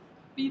feedback.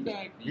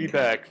 Feedback. We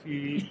bring the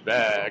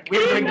feedback.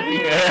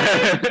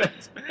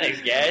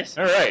 Thanks, guys.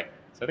 All right.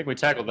 So I think we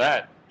tackled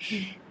that.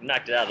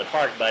 Knocked it out of the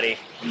park, buddy.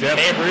 Yep.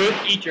 Babe Ruth,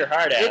 eat your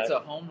heart out. It's a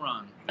home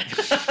run.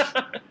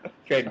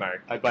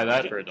 Trademark. I'd buy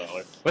that for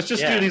 $1. Let's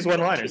just do these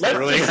one-liners. Let's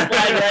just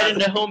slide right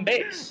into home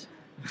base.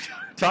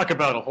 Talk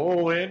about a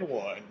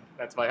hole-in-one.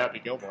 That's by Happy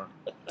Gilmore.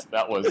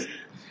 That was...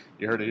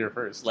 You heard it here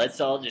first. Let's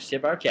all just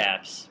tip our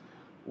caps.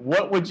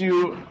 What would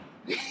you...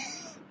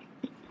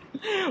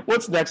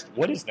 What's next?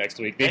 What is next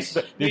week? The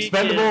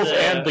Expendables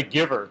and The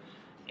Giver.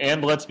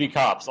 And Let's Be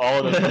Cops.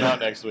 All of them come out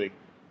next week.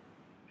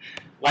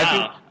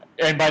 Wow.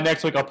 And by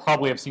next week, I'll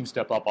probably have seen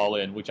Step Up All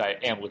In, which I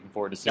am looking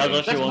forward to seeing.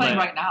 That's playing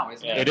right now,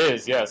 isn't it? It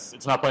is, yes.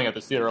 It's not playing at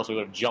this theater, else we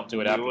would have jumped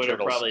to it after would have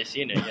Turtles. probably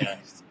seen it, yeah.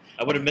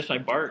 I would have missed my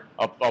BART.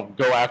 I'll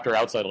go after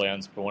Outside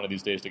Lands for one of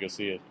these days to go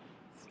see it.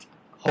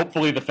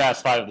 Hopefully the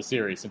Fast Five of the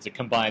series, since it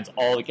combines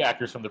all the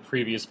actors from the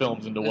previous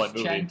films into one movie.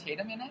 Is Channing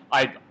Tatum in it?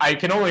 I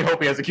can only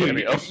hope he has a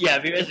cameo. Yeah,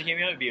 if he has a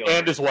cameo, it'd be over.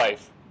 And his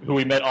wife, who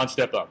we met on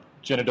Step Up,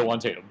 Jenna Dewan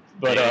Tatum.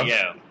 But, there you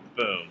go.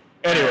 Boom.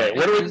 Anyway,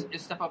 is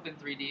Step Up in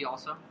 3D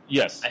also?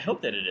 Yes. I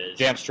hope that it is.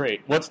 Damn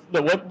straight. What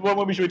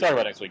movie should we talk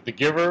about next week? The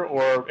Giver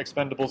or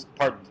Expendables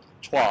Part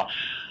 2?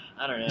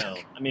 I don't know.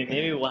 I mean,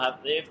 maybe we'll have...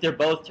 If they're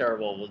both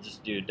terrible, we'll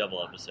just do a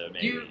double episode,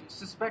 maybe. Do you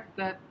suspect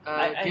that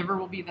Giver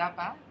will be that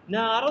bad?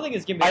 No, I don't think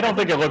it's going to be... I don't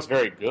think it looks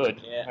very good.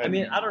 Yeah, I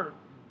mean, I don't...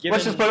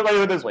 Let's just put it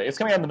like this way. It's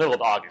coming out in the middle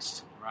of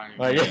August. Right.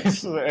 Like,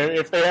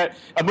 if they had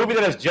a movie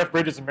that has Jeff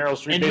Bridges and Meryl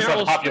Streep based on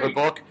a popular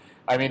book,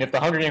 I mean, if The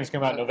Hunger Games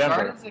come out in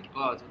November... It's the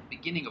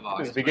beginning of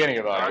August. It's the beginning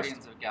of August.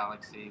 Guardians of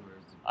Galaxy...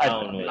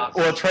 Well,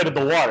 it treaded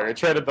the water. It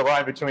treaded the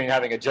line between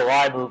having a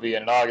July movie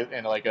and an August,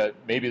 and like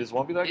maybe this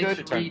won't be that good.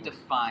 It's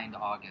redefined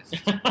August.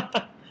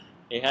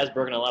 It has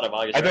broken a lot of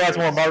August. I think that's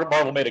more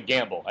Marvel made a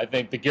gamble. I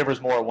think the Giver's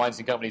more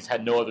Weinstein Company's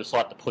had no other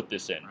slot to put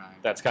this in. Right.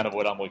 That's kind of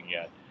what I'm looking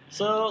at.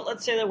 So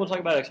let's say that we'll talk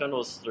about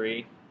Expendables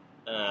 3,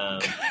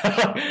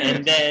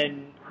 and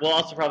then we'll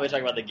also probably talk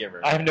about The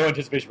Giver. I have no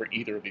anticipation for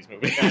either of these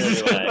movies.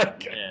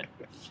 Yeah.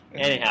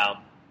 Anyhow.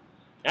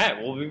 All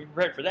right, we'll be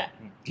prepared for that.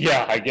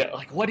 Yeah, I get.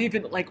 What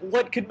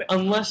could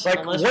unless we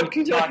talk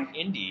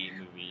indie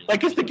movies?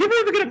 Like, is The Giver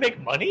ever going to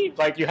make money?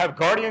 Like, you have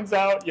Guardians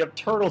out, you have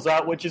Turtles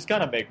out, which is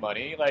going to make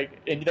money. Like,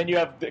 and then you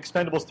have the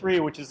Expendables 3,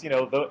 which is and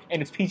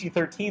it's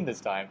PG-13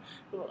 this time.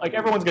 Like,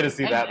 everyone's going to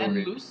see that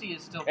movie. And Lucy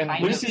is still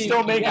Lucy's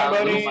still making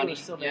money. Lucy's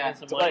still making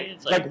some money.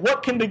 Like,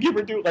 what can The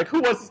Giver do? Like, who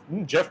was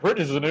Jeff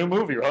Bridges is a new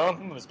movie, huh?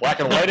 There's black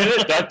and white in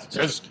it.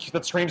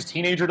 That screams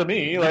teenager to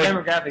me.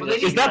 Like,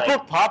 is that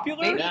book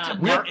popular?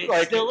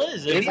 It still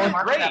is. They It's need to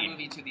market that great.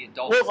 movie to the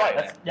adults.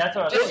 That's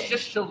what I'm saying.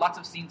 Just show lots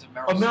of scenes of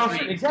Meryl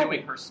Streep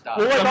doing her stuff.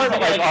 Well,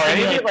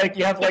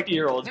 you have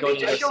 50-year-olds going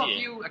to just show go a see it.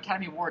 few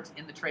Academy Awards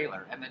in the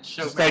trailer, and then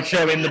show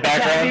show in the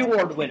background. Academy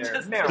Award winner.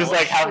 Just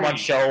like have them on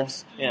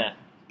shelves. Yeah.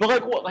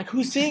 But like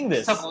who's seeing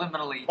this?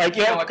 Subliminally. Like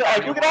look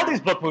at all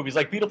these book movies,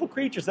 like Beautiful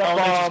Creatures.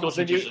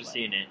 Teachers have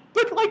seen it.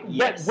 But wouldn't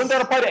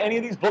that apply to any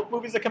of these book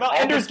movies that come out?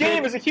 Ender's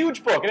Game is a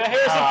huge book, and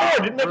Harrison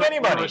Ford didn't make any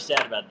money. We're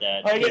sad about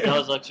that. Like, that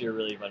was actually a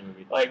really fun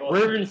movie.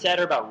 We're even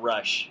sadder about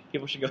Rush.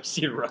 People should go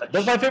see Rush.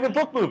 That's my favorite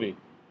book movie.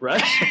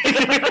 Rush?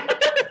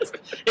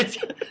 It's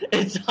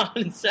on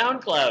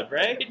SoundCloud,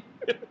 right?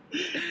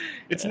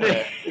 It's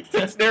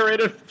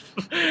narrated.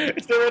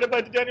 It's narrated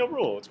by Daniel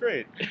Bruhl. It's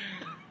great.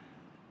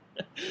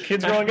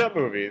 Kids growing up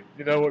movie.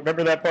 You know,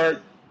 remember that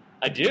part?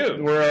 I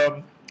do.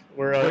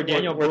 Where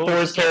Daniel Bruhl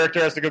Thor's character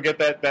has to go get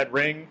that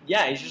ring.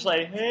 Yeah, he's just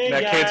like, hey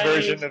that guys, kid's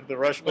version of the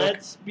Rush book.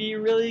 Let's be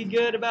really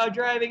good about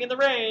driving in the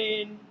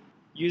rain.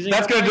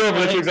 That's going to do it for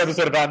this week's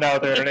episode of Out Now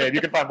with Aaron and Abe.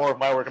 You can find more of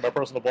my work on my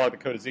personal blog,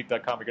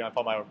 thecodeofzeke.com. You can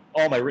find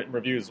all my written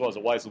reviews as well as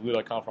at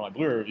wiseblue.com for my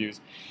Blu-ray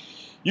reviews.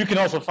 You can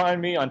also find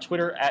me on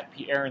Twitter at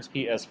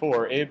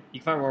PAaronsPS4. Abe?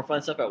 You can find more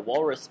fun stuff at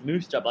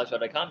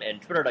walrusmoose.blogspot.com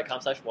and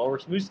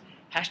twitter.com/walrusmoose,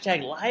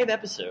 #live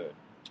episode.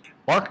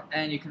 Mark?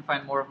 And you can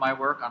find more of my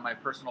work on my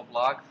personal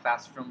blog,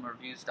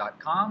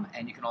 fastfilmreviews.com,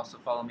 and you can also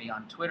follow me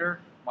on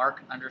Twitter,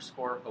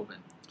 Mark_Hoban.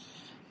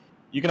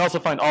 You can also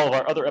find all of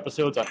our other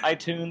episodes on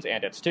iTunes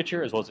and at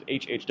Stitcher, as well as at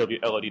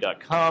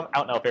hhwlod.com.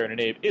 Out Now with Aaron and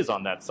Abe is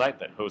on that site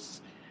that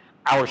hosts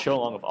our show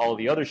along with all of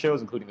the other shows,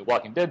 including the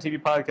Walking Dead TV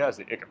podcast,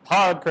 the Ica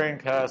Pod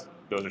Cranecast.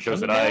 Those are shows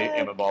that I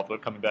am involved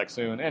with coming back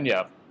soon. And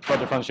yeah,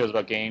 other fun shows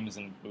about games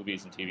and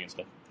movies and TV and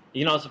stuff.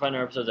 You can also find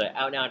our episodes at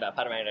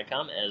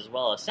outnow.podomatic.com as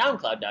well as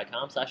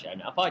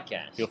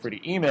soundcloud.com/outnowpodcast. Feel free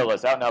to email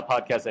us,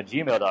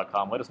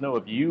 outnowpodcast@gmail.com. Let us know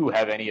if you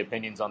have any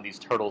opinions on these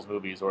Turtles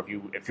movies, or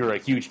if you're a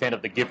huge fan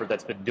of the Gifford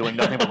that's been doing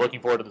nothing but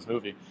looking forward to this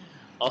movie.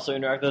 Also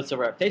interact with us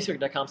over at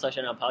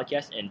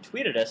facebook.com/outnowpodcast and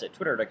tweet at us at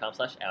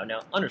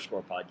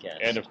twitter.com/outnow_podcast.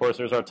 And of course,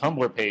 there's our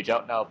Tumblr page,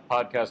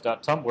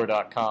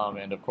 outnowpodcast.tumblr.com.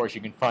 And of course, you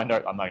can find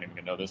our, I'm not even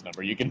going to know this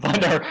number, you can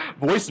find our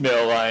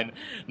voicemail line,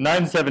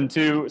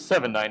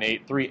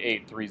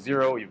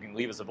 972-798-3830. You can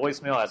leave us a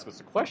voicemail, ask us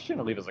a question,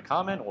 or leave us a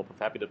comment, and we'll be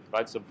happy to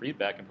provide some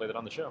feedback and play that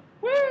on the show.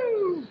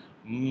 Woo!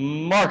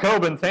 Mark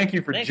Hoban, thank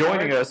you for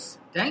joining us.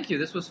 Thank you.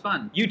 This was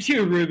fun. You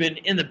too, Ruben,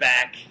 in the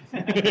back.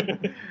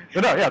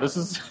 But no, yeah, this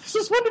is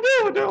fun to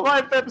do. We're doing a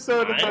live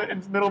episode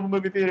in the middle of a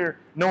movie theater.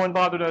 No one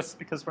bothered us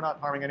because we're not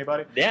harming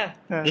anybody. Yeah.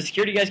 The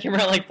security guys came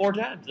around like 4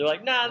 times. They're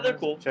like, nah, they're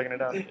cool. Checking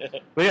it out.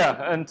 But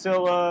yeah,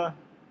 until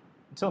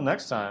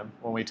next time,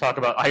 when we talk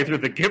about either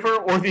The Giver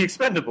or The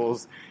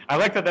Expendables, I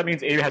like that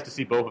means Abe has to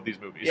see both of these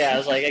movies. Yeah, I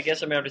was like, I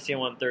guess I'm going to have to see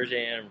them on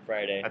Thursday and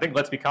Friday. I think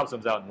Let's Be Cops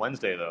comes out on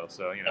Wednesday, though,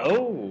 so, you know.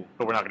 Oh.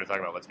 But we're not going to talk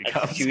about Let's Be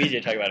Cops. It's too easy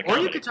to talk about a Or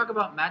comedy. you could talk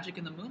about Magic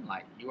in the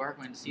Moonlight. You are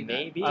going to see that.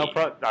 Maybe. I don't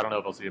know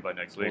if I'll see it by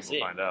next week. We'll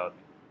find out.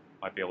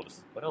 Might be able to.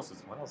 What else?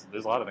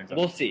 There's a lot of things.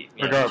 We'll see.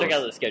 Yeah, Regardless. check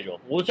out the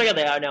schedule. We'll check out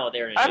the Out Now with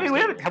Aaron. I mean,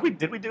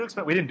 did we do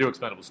Expendables? We didn't do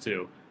Expendables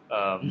 2.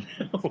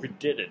 We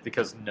didn't.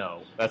 Because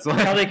no. That's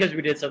probably because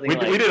we did something we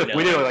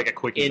did like a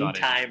quickie in on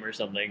time or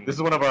something. This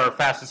is one of our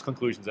fastest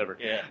conclusions ever.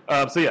 Yeah.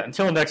 So yeah,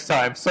 until next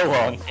time, so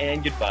long.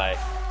 And goodbye.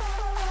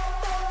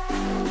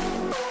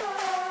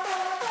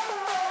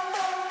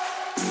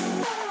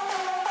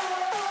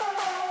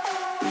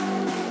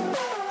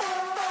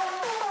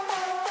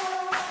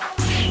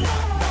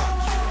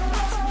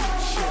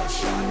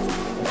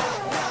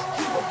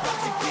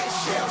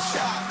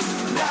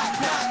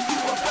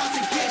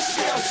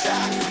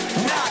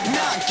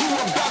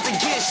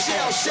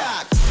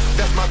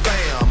 That's my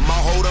fam,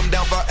 I'll hold them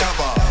down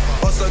forever.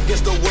 Us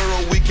against the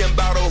world, we can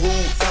battle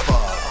whoever.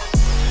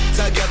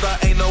 Together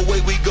ain't no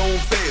way we gon'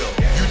 fail.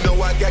 You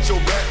know I got your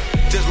back,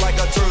 just like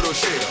a turtle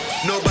shell.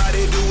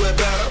 Nobody do it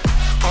better.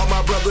 All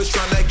my brothers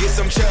tryna get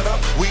some cheddar.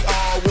 We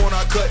all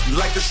wanna cut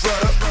like the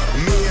shredder.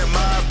 Me and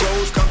my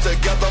bros come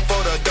together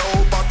for the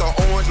dough. Bought the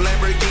orange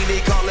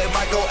Lamborghini, call it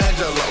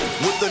Michelangelo.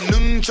 With the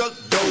nunchuck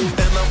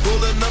dough, and I'm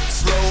pulling up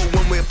slow.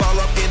 When we fall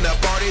up in the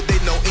party, they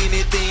know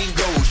anything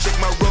goes. Check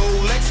my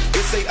Rolex,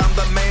 they say I'm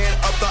the man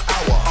of the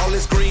hour. All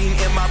this green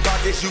in my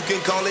pockets, you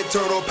can call it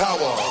turtle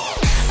power.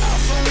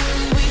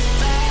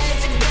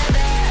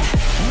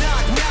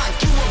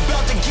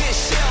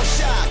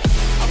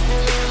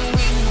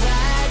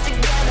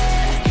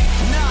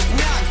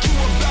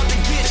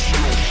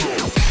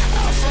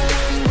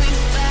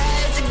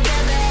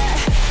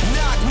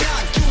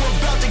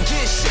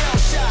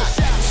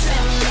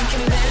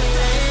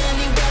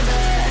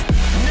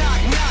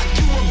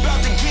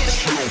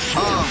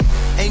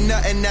 Ain't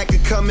nothing that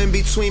could come in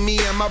between me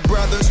and my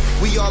brothers.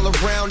 We all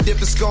around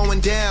if it's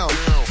going down.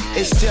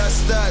 It's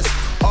just us,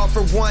 all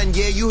for one.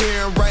 Yeah, you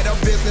hearin' right, our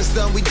business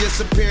done. We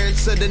disappeared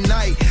to the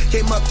night.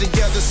 Came up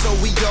together, so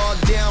we all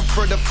down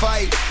for the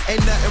fight.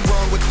 Ain't nothing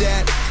wrong with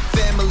that.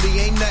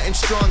 Family ain't nothing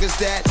strong as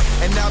that.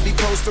 And I'll be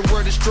posted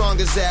where the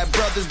strongest at.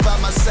 Brothers by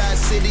my side,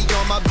 city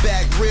on my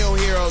back. Real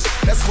heroes,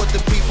 that's what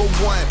the people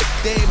want.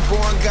 They ain't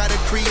born,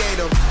 gotta create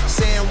them.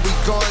 Saying we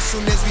gone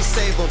soon as we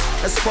save them.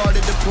 That's part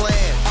of the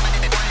plan.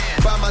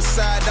 By my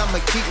side, I'ma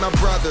keep my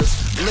brothers.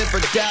 Live or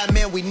die,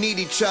 man, we need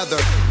each other.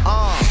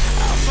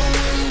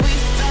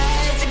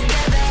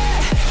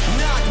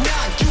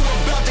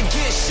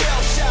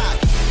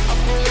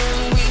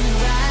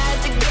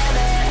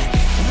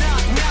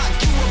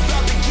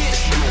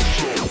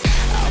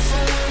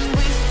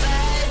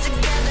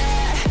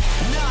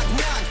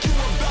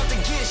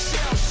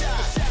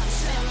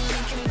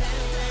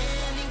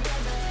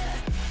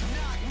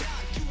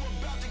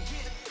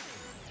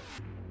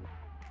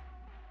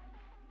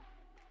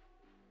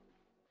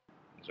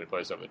 took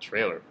place over the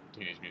trailer for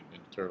Teenage Mutant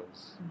Ninja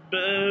Turtles.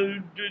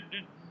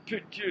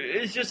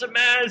 It's just a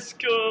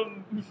mask.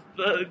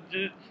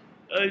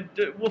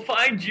 We'll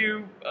find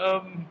you.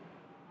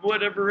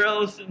 Whatever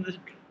else in the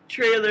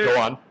trailer. Go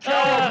on.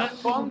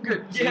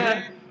 Bunga,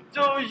 Yeah.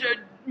 So,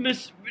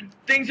 Miss,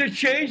 things have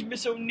changed,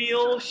 Miss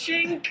O'Neill.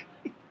 Shink.